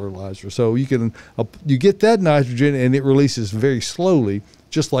type fertilizer. So you get that nitrogen and it releases very slowly,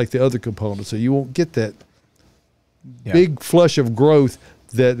 just like the other components. So you won't get that big flush of growth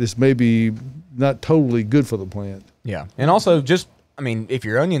that is maybe not totally good for the plant. Yeah, and also just, I mean, if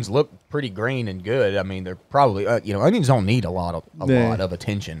your onions look pretty green and good, I mean, they're probably, onions don't need a lot of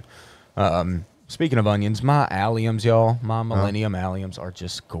attention. Speaking of onions, my alliums, y'all, my Millennium alliums are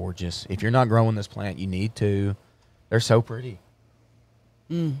just gorgeous. If you're not growing this plant, you need to. They're so pretty.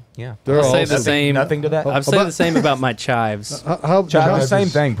 Yeah. I'll say the same. Nothing to that. I've said the same about my chives. Chives, same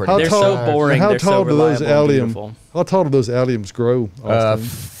thing. They're so boring. They're so reliable and beautiful. How tall do those alliums grow,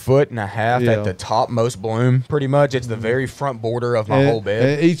 Austin? 1.5 at the topmost bloom, pretty much. It's the very front border of my whole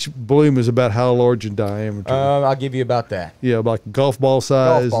bed. And each bloom is about how large in diameter? I'll give you about that. Yeah, like golf ball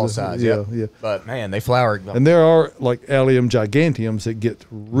size. Golf ball size, yeah. But, man, they flower. And there are, like, allium giganteums that get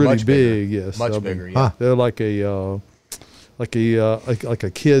really much big. Bigger. Yes, much bigger, yeah. They're like a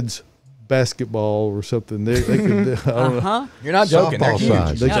kid's basketball or something. They could. I don't know. You're not joking. They're Softball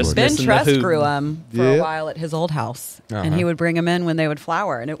huge. size. They Ben Trust hoop. grew them for a while at his old house, and he would bring them in when they would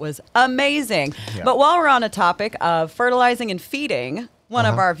flower, and it was amazing. Yeah. But while we're on a topic of fertilizing and feeding, one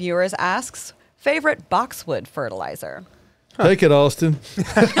of our viewers asks, favorite boxwood fertilizer? Take it, Austin.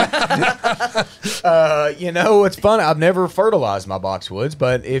 You know, it's fun. I've never fertilized my boxwoods,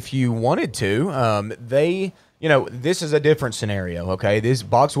 but if you wanted to, you know, this is a different scenario, okay? These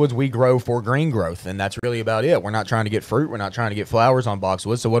boxwoods we grow for green growth, and that's really about it. We're not trying to get fruit. We're not trying to get flowers on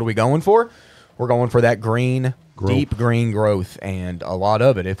boxwoods. So what are we going for? We're going for that green, deep green growth, and a lot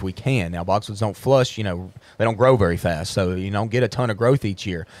of it if we can. Now, boxwoods don't flush, you know, they don't grow very fast, so you don't get a ton of growth each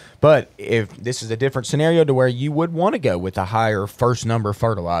year. But if this is a different scenario to where you would want to go with a higher first number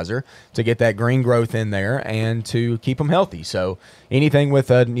fertilizer to get that green growth in there and to keep them healthy. So anything with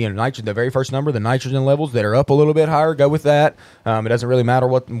you know, nitrogen, the very first number, the nitrogen levels that are up a little bit higher, go with that. It doesn't really matter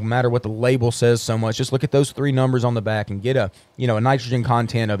what the label says so much. Just look at those 3 numbers on the back and get a nitrogen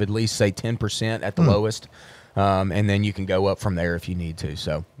content of at least say 10% at the lowest. And then you can go up from there if you need to.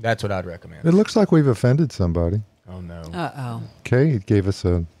 So that's what I'd recommend. It looks like we've offended somebody. Oh, no. Uh-oh. Kay gave us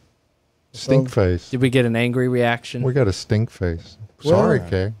a stink face. Did we get an angry reaction? We got a stink face. Sorry,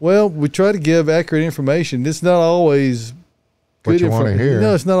 Kay. Well, we try to give accurate information. It's not always What good you want to hear.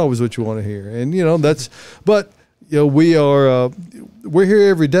 No, it's not always what you want to hear. And, you know, but, you know, we're here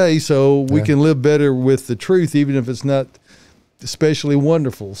every day, so we can live better with the truth, even if it's not especially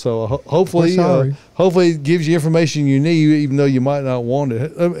wonderful. So hopefully it gives you information you need, even though you might not want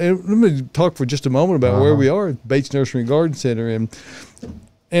it. And let me talk for just a moment about where we are at Bates Nursery and Garden Center. And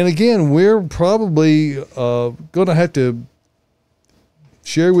again, we're probably going to have to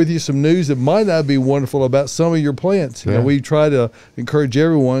share with you some news that might not be wonderful about some of your plants. You know, we try to encourage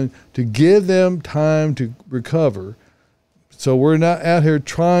everyone to give them time to recover. So we're not out here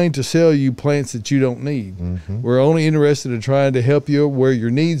trying to sell you plants that you don't need. We're only interested in trying to help you where your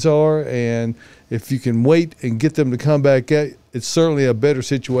needs are, and if you can wait and get them to come back out, it's certainly a better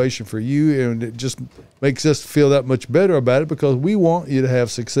situation for you, and it just makes us feel that much better about it because we want you to have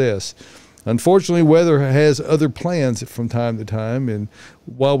success. Unfortunately, weather has other plans from time to time, and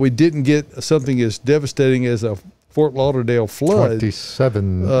while we didn't get something as devastating as a Fort Lauderdale flood,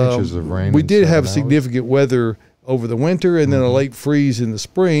 27 inches of rain. we in did 7 have hours. significant weather over the winter and then a late freeze in the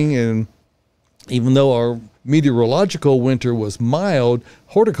spring. And even though our meteorological winter was mild,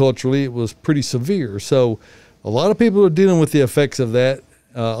 horticulturally it was pretty severe. So a lot of people are dealing with the effects of that,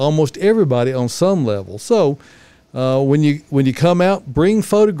 almost everybody on some level. So when you come out, bring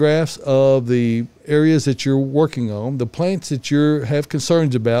photographs of the areas that you're working on, the plants that you have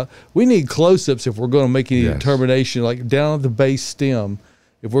concerns about. We need close-ups if we're going to make any determination, like down at the base stem,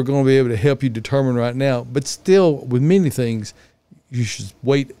 if we're going to be able to help you determine right now. But still, with many things, you should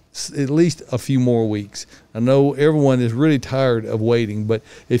wait at least a few more weeks. I know everyone is really tired of waiting, but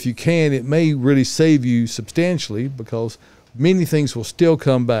if you can, it may really save you substantially because many things will still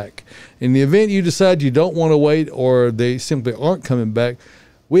come back. In the event you decide you don't want to wait or they simply aren't coming back,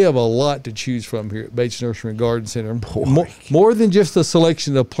 we have a lot to choose from here at Bates Nursery and Garden Center. More than just a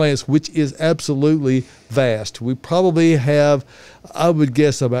selection of plants, which is absolutely vast. We probably have, I would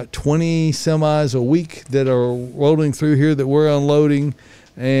guess, about 20 semis a week that are rolling through here that we're unloading.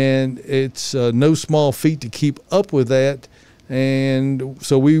 And it's no small feat to keep up with that. And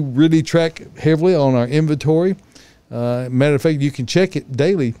so we really track heavily on our inventory. Matter of fact, you can check it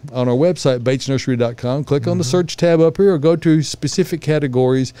daily on our website, batesnursery.com. Click on the search tab up here or go to specific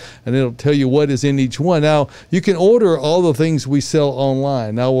categories, and it'll tell you what is in each one. Now, you can order all the things we sell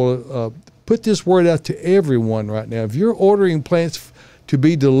online. Now, we'll put this word out to everyone right now. If you're ordering plants to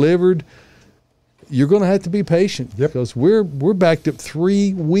be delivered, you're going to have to be patient because we're backed up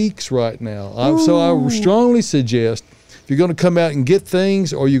 3 weeks right now. So I strongly suggest if you're going to come out and get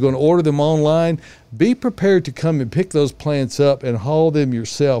things or you're going to order them online, be prepared to come and pick those plants up and haul them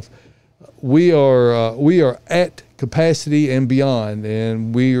yourself. We are at capacity and beyond,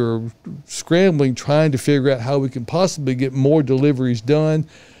 and we are scrambling trying to figure out how we can possibly get more deliveries done.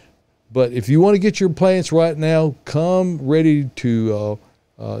 But if you want to get your plants right now, come ready to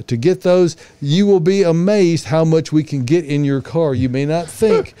get those. You will be amazed how much we can get in your car. You may not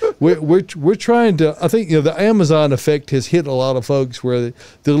think we're trying to. I think the Amazon effect has hit a lot of folks where the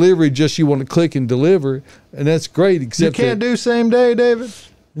delivery just you want to click and deliver, and that's great. Except you can't do same day, David.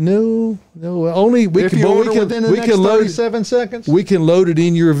 No, only we if can. You But order we can within the we next can load 37 seconds. We can load it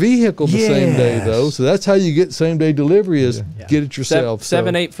in your vehicle the same day though. So that's how you get same day delivery is get it yourself.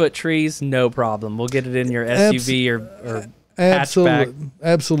 7-8 foot trees, no problem. We'll get it in your SUV or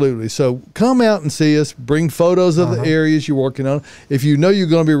Absolutely. So come out and see us. Bring photos of the areas you're working on. If you know you're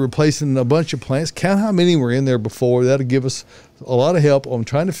going to be replacing a bunch of plants, count how many were in there before. That'll give us a lot of help on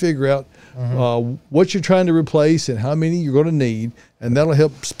trying to figure out what you're trying to replace and how many you're going to need. And that'll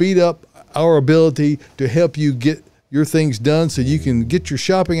help speed up our ability to help you get your things done so you can get your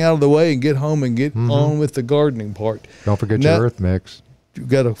shopping out of the way and get home and get on with the gardening part. Don't forget your EarthMix. You've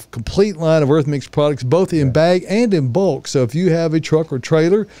got a complete line of EarthMix products, both in bag and in bulk. So if you have a truck or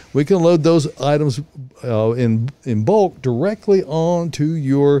trailer, we can load those items in bulk directly onto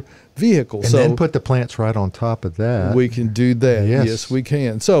your vehicle. And then put the plants right on top of that. We can do that. Yes, we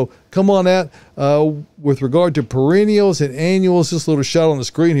can. So come on out. With regard to perennials and annuals, this little shot on the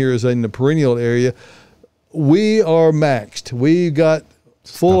screen here is in the perennial area. We are maxed. We got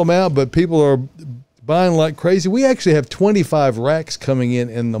full amount, but people are buying like crazy. We actually have 25 racks coming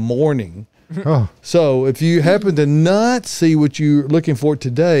in the morning. So if you happen to not see what you're looking for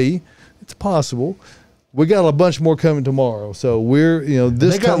today, it's possible. We got a bunch more coming tomorrow. So we're,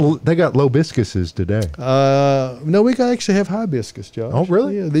 this they got lobiscuses today. No, we actually have hibiscus, Josh. Oh,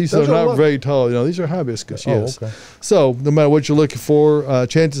 really? Yeah, these are not very tall. These are hibiscus, yes. Okay. So no matter what you're looking for,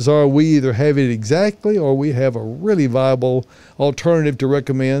 chances are we either have it exactly or we have a really viable alternative to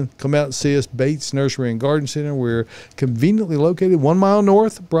recommend. Come out and see us, Bates Nursery and Garden Center. We're conveniently located 1 mile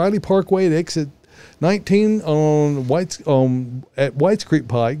north, Briley Parkway at exit 19 at Whites Creek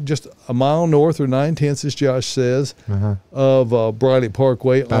Pike, just a mile north or 9/10, as Josh says, of Briley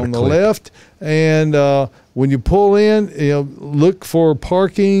Parkway on the left. And when you pull in, look for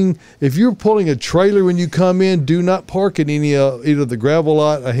parking. If you're pulling a trailer when you come in, do not park in any either the gravel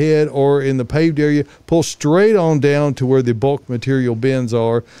lot ahead or in the paved area. Pull straight on down to where the bulk material bins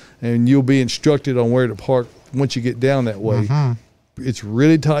are, and you'll be instructed on where to park once you get down that way. It's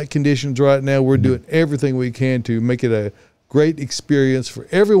really tight conditions right now. We're doing everything we can to make it a great experience for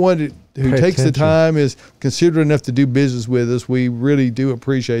everyone who takes the time, is considerate enough to do business with us. We really do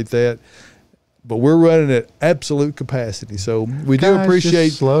appreciate that. But we're running at absolute capacity, so we do appreciate.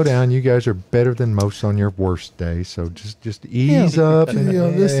 Just slow down. You guys are better than most on your worst day, so just ease up,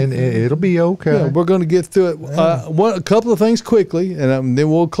 and it'll be okay. Yeah, we're going to get through it. A couple of things quickly, and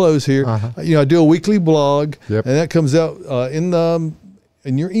then we'll close here. I do a weekly blog, and that comes out in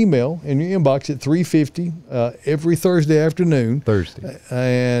your email, in your inbox at 3:50 every Thursday afternoon.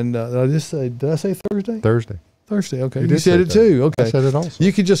 And did I say Thursday? Thursday, okay. You said it too. Okay. I said it also.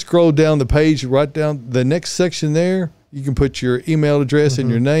 You can just scroll down the page, right down the next section there. You can put your email address and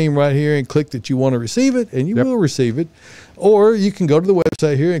your name right here and click that you want to receive it, and you will receive it. Or you can go to the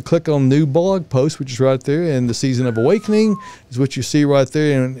website here and click on new blog post, which is right there, and the Season of Awakening is what you see right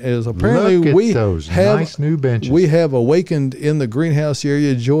there. And as apparently we those nice new benches. We have awakened in the greenhouse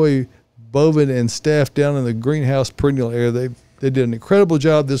area. Joy Bovin and staff down in the greenhouse perennial area, they did an incredible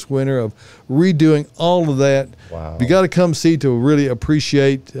job this winter of redoing all of that. Wow. You got to come see to really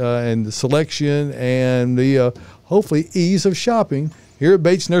appreciate and the selection and the hopefully ease of shopping here at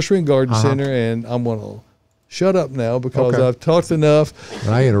Bates Nursery and Garden Center. And I'm going to shut up now because I've talked enough.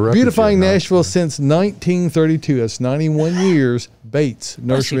 I interrupted Beautifying Nashville since 1932. That's 91 years, Bates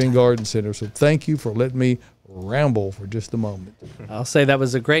Nursery and Garden Center. So thank you for letting me ramble for just a moment. I'll say that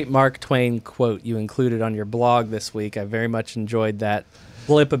was a great Mark Twain quote you included on your blog this week. I very much enjoyed that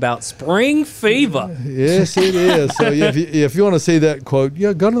blip about spring fever. Yes, it is. So if you want to see that quote,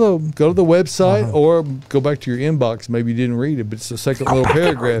 go to the website or go back to your inbox. Maybe you didn't read it, but it's the second little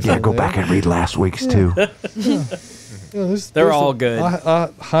paragraph. Go back and read last week's too. They're all good. I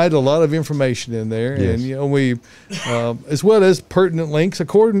hide a lot of information in there, and we, as well as pertinent links,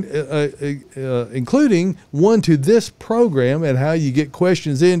 including one to this program and how you get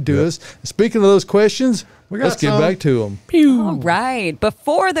questions into us. Speaking of those questions, let's get back to them. All right.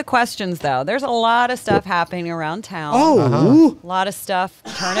 Before the questions, though, there's a lot of stuff happening around town. A lot of stuff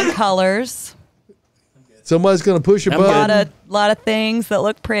turning colors. Somebody's going to push a button. A lot of things that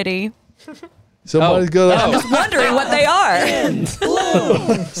look pretty. Somebody's going to. I'm just wondering what they are.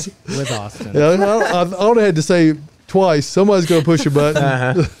 With Austin. I only had to say twice. Somebody's going to push a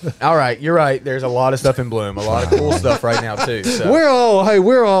button. All right, you're right. There's a lot of stuff in bloom. A lot of cool stuff right now too. So. We're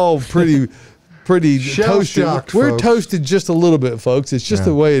all pretty toasted. Shocked, we're folks. Toasted just a little bit, folks. It's just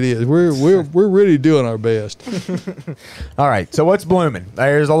the way it is. We're really doing our best. All right, so what's blooming?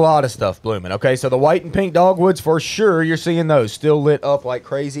 There's a lot of stuff blooming. Okay, so the white and pink dogwoods, for sure, you're seeing those still lit up like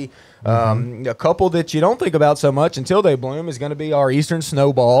crazy. A couple that you don't think about so much until they bloom is going to be our Eastern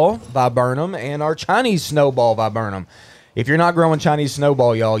Snowball Viburnum and our Chinese Snowball Viburnum. If you're not growing Chinese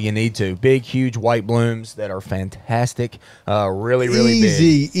snowball, y'all, you need to. Big, huge white blooms that are fantastic. Really, really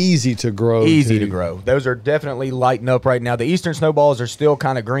big. Easy to grow. Easy to grow. Those are definitely lighting up right now. The eastern snowballs are still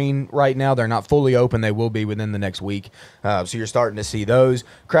kind of green right now. They're not fully open. They will be within the next week. So you're starting to see those.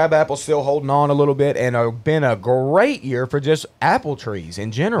 Crab apples still holding on a little bit, and been a great year for just apple trees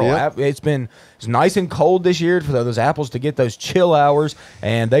in general. Yep. It's nice and cold this year for those apples to get those chill hours,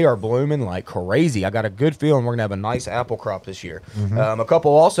 and they are blooming like crazy. I got a good feeling we're going to have a nice apple crop this year. A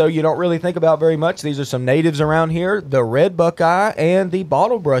couple also you don't really think about very much. These are some natives around here, the red buckeye and the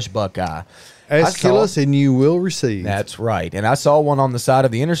bottlebrush buckeye. Ask us and you will receive. That's right. And I saw one on the side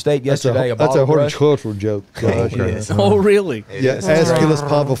of the interstate yesterday. That's a horticultural joke. Oh, really? Yes. Aesculus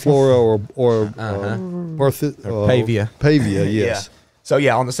paviflora or Pavia. Pavia, yes. Yeah. So,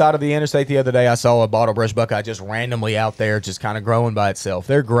 yeah, on the side of the interstate the other day, I saw a bottlebrush buckeye just randomly out there, just kind of growing by itself.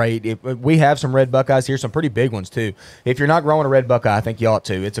 They're great. We have some red buckeyes here, some pretty big ones, too. If you're not growing a red buckeye, I think you ought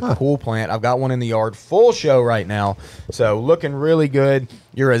to. It's a cool plant. I've got one in the yard, full show right now. So, looking really good.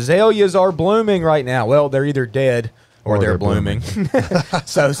 Your azaleas are blooming right now. Well, they're either dead or they're blooming.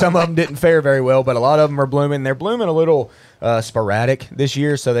 So, some of them didn't fare very well, but a lot of them are blooming. They're blooming a little sporadic this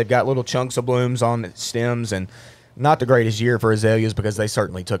year, so they've got little chunks of blooms on stems, and not the greatest year for azaleas because they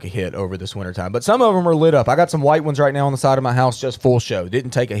certainly took a hit over this wintertime. But some of them are lit up. I got some white ones right now on the side of my house, just full show.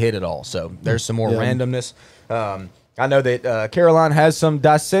 Didn't take a hit at all. So there's some more randomness. I know that Caroline has some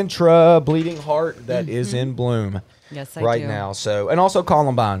Dicentra bleeding heart that is in bloom right now. So, and also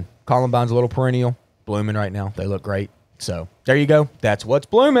Columbine. Columbine's a little perennial, blooming right now. They look great. So there you go. That's what's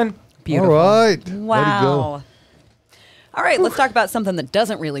blooming. Beautiful. All right. Wow. All right, let's talk about something that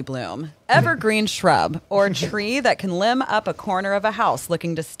doesn't really bloom. Evergreen shrub, or tree that can limb up a corner of a house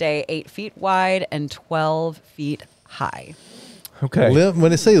looking to stay 8 feet wide and 12 feet high. Okay.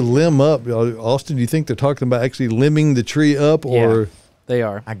 When they say limb up, Austin, do you think they're talking about actually limbing the tree up, or they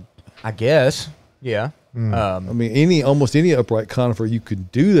are? I guess. Yeah. I mean, almost any upright conifer you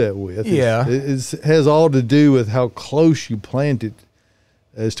could do that with. Yeah. It has all to do with how close you plant it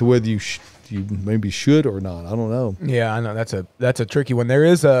as to whether you maybe should or not. I don't know. Yeah, I know that's a tricky one. There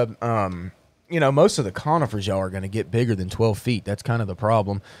is most of the conifers, y'all, are going to get bigger than 12 feet. That's kind of the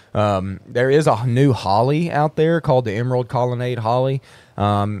problem. There is a new holly out there called the Emerald Colonnade holly.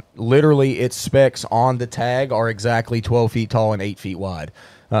 Literally, its specs on the tag are exactly 12 feet tall and 8 feet wide.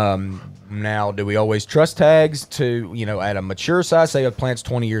 Now, do we always trust tags to, at a mature size, say a plant's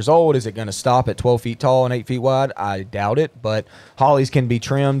 20 years old, is it going to stop at 12 feet tall and 8 feet wide? I doubt it, but hollies can be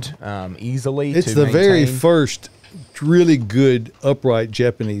trimmed easily. It's the very first really good upright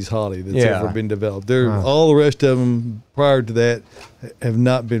Japanese holly that's ever been developed. All the rest of them prior to that have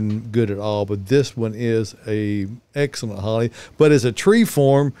not been good at all, but this one is a excellent holly. But as a tree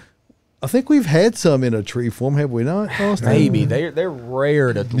form, I think we've had some in a tree form, have we not, Austin? Maybe. They're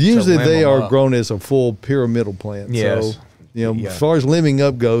rare to usually to they are up. Grown as a full pyramidal plant. Yes. So, as far as limbing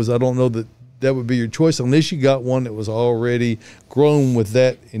up goes, I don't know that would be your choice unless you got one that was already grown with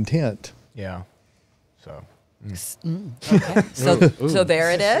that intent. Yeah. So. Okay. So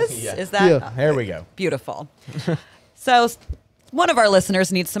there it is. Yeah. Is that? Yeah. There we go. Beautiful. So one of our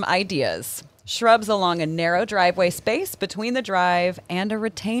listeners needs some ideas. Shrubs along a narrow driveway space between the drive and a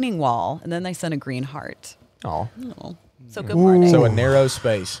retaining wall. And then they sent a green heart. Oh. So good morning. So a narrow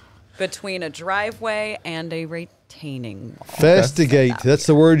space. Between a driveway and a retaining wall. Fastigate. That's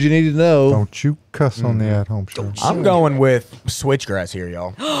the word you need to know. Don't you cuss on the at-home show. I'm going with switchgrass here,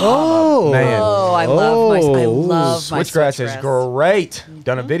 y'all. Oh, man. Oh, I love my Switchgrass is great.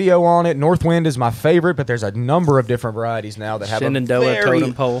 Done a video on it. Northwind is my favorite, but there's a number of different varieties now that have Shenandoah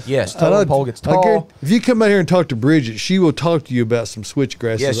totem pole. Yes, totem pole gets tall. If you come out here and talk to Bridget, she will talk to you about some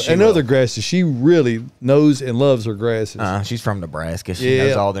switchgrasses and other grasses. She really knows and loves her grasses. She's from Nebraska. She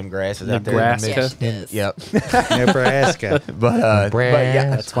knows all them grasses out there. Nebraska. Yep. Nebraska. But yeah,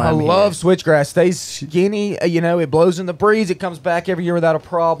 that's why I I'm love switchgrass. Stays skinny. It blows in the breeze. It comes back every year without a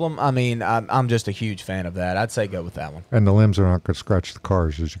problem. I mean, I'm just a huge fan of that. I'd say go with that one. And the limbs are not going to scratch the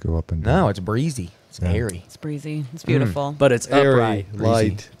cars as you go up and down. No, it's breezy. It's airy. It's breezy. It's beautiful. But it's upright. Airy,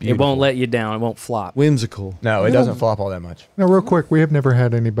 light, It won't let you down. It won't flop. whimsical. No, it doesn't flop all that much. Now, real quick, we have never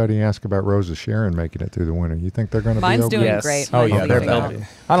had anybody ask about Rosa Sharon making it through the winter. You think they're going to be Mine's okay? doing Yes. great. Oh, yeah, Mine's they're doing better. great.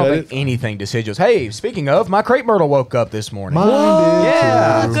 I don't Got think anything deciduous. Hey, speaking of, my crepe myrtle woke up this morning. Mine did,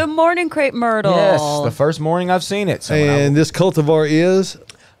 Yeah. too. Good morning, crepe myrtle. Yes, the first morning I've seen it. So And this cultivar is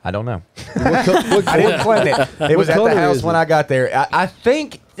I don't know. what I didn't plant it. It was at color the house is when it? I got there. I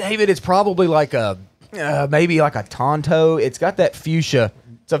think, David, it's probably like maybe like a Tonto. It's got that fuchsia.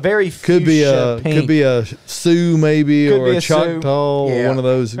 It's a very fuchsia pink. could be a Sioux maybe Could or be a a Sioux. Choctaw Yeah. or one of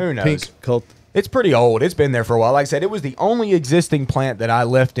those Who knows? pink It's pretty old. It's been there for a while. Like I said, it was the only existing plant that I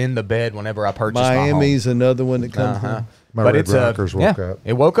left in the bed whenever I purchased Miami's my home. another one that comes in. My But red it's rockers woke up.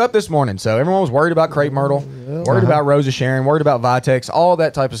 It woke up this morning, so everyone was worried about crepe myrtle, worried about Rosa Sharon, worried about Vitex. All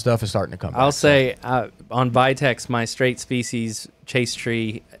that type of stuff is starting to come back. I'll say on Vitex, my straight species chase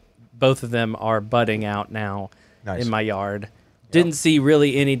tree, both of them are budding out now in my yard. Didn't see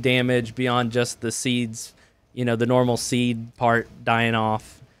really any damage beyond just the seeds, the normal seed part dying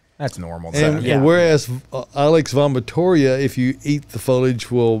off. That's normal. And whereas Alex vomitoria, if you eat the foliage,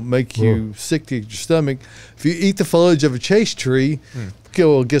 will make you sick to your stomach. If you eat the foliage of a chase tree, okay,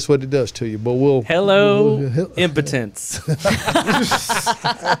 well, guess what it does to you? But Impotence.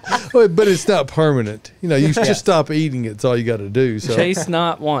 But it's not permanent. You just stop eating it. It's all you got to do. So. Chase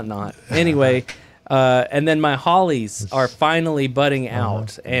not, want not. Anyway, and then my hollies are finally budding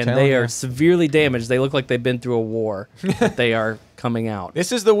out, and they are severely damaged. They look like they've been through a war. But they are coming out.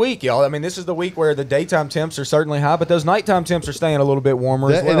 This is the week, y'all. I mean, this is the week where the daytime temps are certainly high, but those nighttime temps are staying a little bit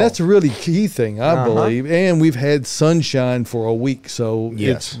warmer as well. And that's a really key thing, I believe. And we've had sunshine for a week, so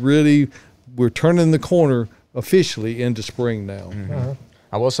it's really, we're turning the corner officially into spring now.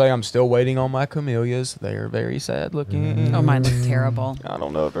 I will say I'm still waiting on my camellias. They are very sad looking. Oh, mine look terrible. I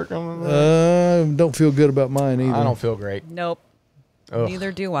don't know if they're coming. Don't feel good about mine either. I don't feel great. Nope. Ugh,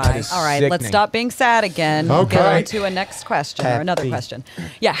 Neither do I. All right, sickening. let's stop being sad again. We'll Okay. get on to a next question or another question.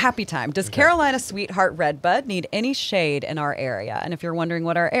 Yeah, happy time. Does Carolina Sweetheart Redbud need any shade in our area? And if you're wondering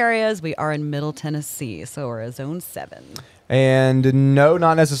what our area is, we are in Middle Tennessee, so we're a Zone 7. And no,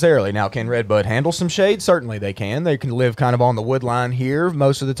 not necessarily. Now, can redbud handle some shade? Certainly they can. They can live kind of on the wood line here.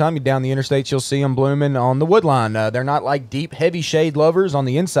 Most of the time, down the interstates, you'll see them blooming on the wood line. They're not like deep, heavy shade lovers on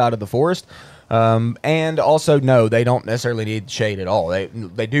the inside of the forest. And also, no, they don't necessarily need shade at all. They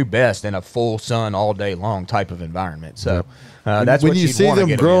do best in a full sun all day long type of environment. So that's when what you you'd see wanna them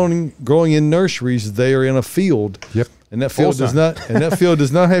get growing in nurseries, they are in a field. Yep. And that field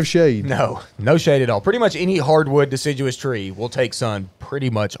does not have shade. No shade at all. Pretty much any hardwood deciduous tree will take sun pretty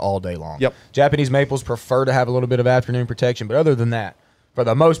much all day long. Yep. Japanese maples prefer to have a little bit of afternoon protection, but other than that, for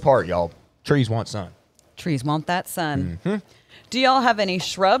the most part, y'all, trees want sun. Trees want that sun. Do y'all have any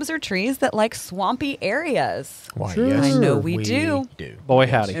shrubs or trees that like swampy areas? Why, Sure. yes, I know we do. Boy,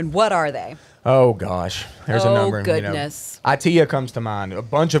 howdy. And what are they? Oh, gosh. There's a number. Goodness. Itea comes to mind. A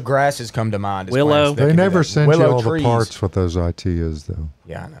bunch of grasses come to mind. as Willow. plants that They can do never that. sent you Willow all trees. the parts with those ITs, though.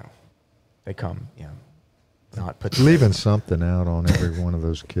 Yeah, I know. They come, not put Leaving something out on every one of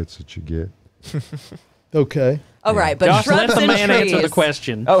those kits that you get. Okay. All right, but Josh, let shrubs the and man trees. answer the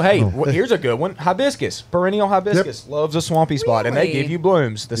question. Oh, hey, here's a good one. Hibiscus. Perennial hibiscus. Loves a swampy spot, and they Really? give you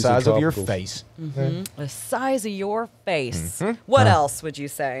blooms the These are size of your tropicals. face. The size of your face. What else would you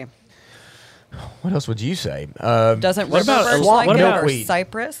say? What else would you say? Doesn't What about- river birch what like it, about- or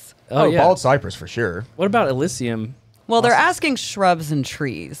cypress? Oh, yeah. bald cypress for sure. What about Elysium? Well, they're asking shrubs and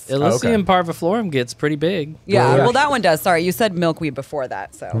trees. Elysium parviflorum gets pretty big. Yeah, Yeah. well, that one does. Sorry, you said milkweed before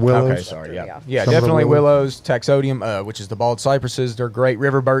that, so. Willows. Okay, sorry. Yeah, Yeah. yeah, Some of the definitely willows. willows, taxodium, which is the bald cypresses. They're great.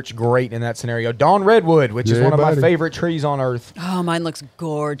 River birch, great in that scenario. Dawn redwood, which is Yeah, one of my buddy. favorite trees on earth. Oh, mine looks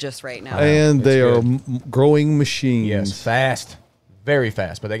gorgeous right now. And they it's are good. growing machines. Yes, fast, very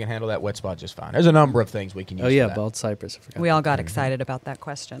fast, but they can handle that wet spot just fine. There's a number of things we can use. Oh, yeah, for that. bald cypress. I forgot. We all got excited about that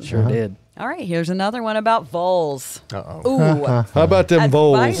question. Sure did. All right, here's another one about voles. Uh-oh. Ooh. How about them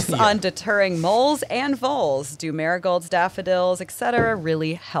Advice voles? on deterring moles and voles. Do marigolds, daffodils, etc.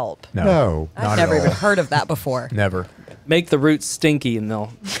 really help? No. I've not never at all. even heard of that before. Never. Make the roots stinky and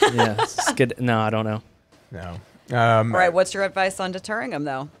they'll, no, I don't know. No. All right, what's your advice on deterring them,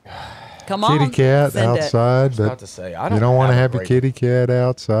 though? Come on. Kitty cat send it. outside, about but to say, you don't want to have your a kitty cat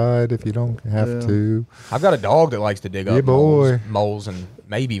outside if you don't have to. I've got a dog that likes to dig Yeah, up boy. moles and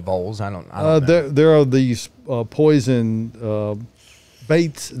maybe voles. I don't know. There are these poison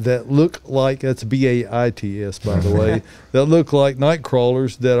baits that look like, that's BAITS, by the way, that look like night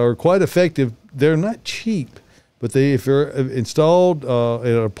crawlers that are quite effective. They're not cheap, but if they're installed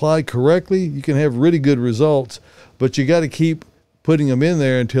and applied correctly, you can have really good results. But you got to keep putting them in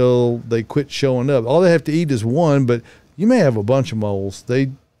there until they quit showing up. All they have to eat is one, but you may have a bunch of moles. They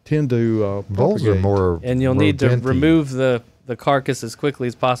tend to Voles are propagate. more. And you'll need to rodenty. remove the carcass as quickly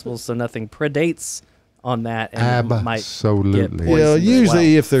as possible so nothing predates on that and it might get Absolutely. poisoned Yeah, as usually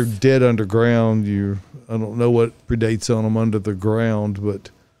well. if they're dead underground, I don't know what predates on them under the ground,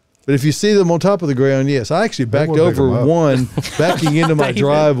 but if you see them on top of the ground, yes. I actually backed will pick over 'em up. one backing into my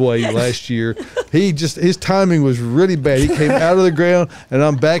driveway last year. His timing was really bad. He came out of the ground and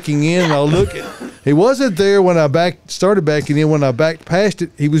I'm backing in and I'll look at, he wasn't there when I started backing in. When I backed past it,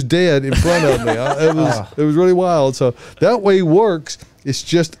 he was dead in front of me. It was really wild. So that way works. It's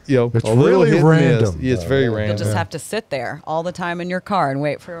just, It's a little really hit and miss. random. Yeah, it's very You'll random. just have to sit there all the time in your car and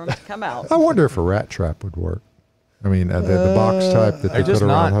wait for them to come out. I wonder if a rat trap would work. I mean, the box type that they put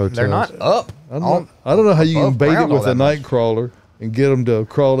around hotels. They're not up. I don't know how you can above bait it ground with all a that night much. crawler and get them to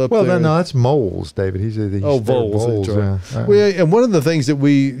crawl up Well, there. no, that's moles, David. He's voles. That's right. Yeah. Well, yeah, and one of the things that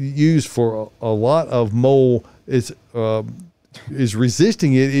we use for a lot of mole is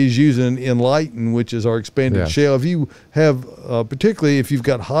resisting it is using Enlighten, which is our expanded shell. If you have, particularly if you've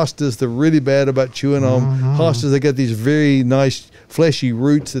got hostas, they're really bad about chewing on. Hostas, they got these very nice fleshy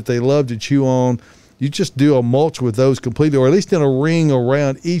roots that they love to chew on. You just do a mulch with those completely, or at least in a ring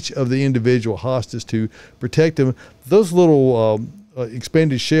around each of the individual hostas to protect them. Those little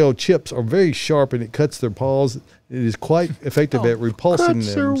expanded shell chips are very sharp, and it cuts their paws. It is quite effective at repulsing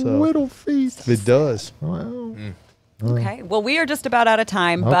Cuts them. their little feet. It does. Wow. Okay. Well, we are just about out of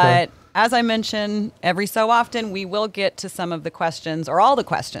time, but as I mentioned, every so often we will get to some of the questions or all the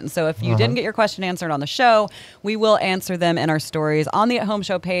questions. So if you didn't get your question answered on the show, we will answer them in our stories on the At Home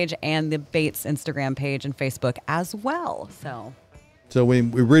Show page and the Bates Instagram page and Facebook as well. So we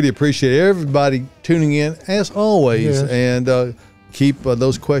really appreciate everybody tuning in as always, and keep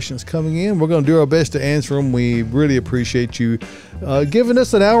those questions coming in. We're going to do our best to answer them. We really appreciate you giving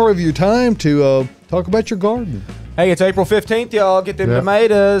us an hour of your time to talk about your garden. Hey, it's April 15th, y'all. Get them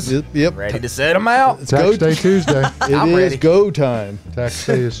tomatoes. Yep. Ready to set them out. Tax Day Tuesday. It is ready. go time. Tax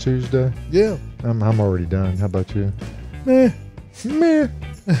Day is Tuesday. Yeah. I'm already done. How about you? Meh. Meh.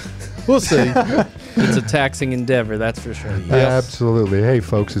 We'll see. It's a taxing endeavor, that's for sure. Absolutely. Hey,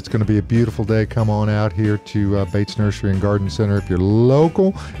 folks, it's going to be a beautiful day. Come on out here to Bates Nursery and Garden Center. If you're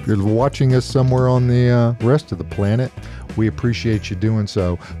local, if you're watching us somewhere on the rest of the planet, we appreciate you doing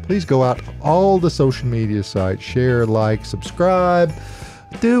so. Please go out to all the social media sites, share, like, subscribe,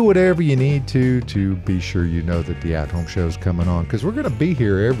 do whatever you need to be sure you know that the At Home Show is coming on, because we're going to be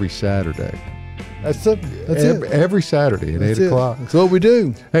here every Saturday. That's it. Every Saturday at 8 o'clock. That's what we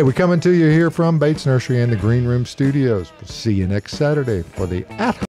do. Hey, we're coming to you here from Bates Nursery and the Green Room Studios. We'll see you next Saturday for the At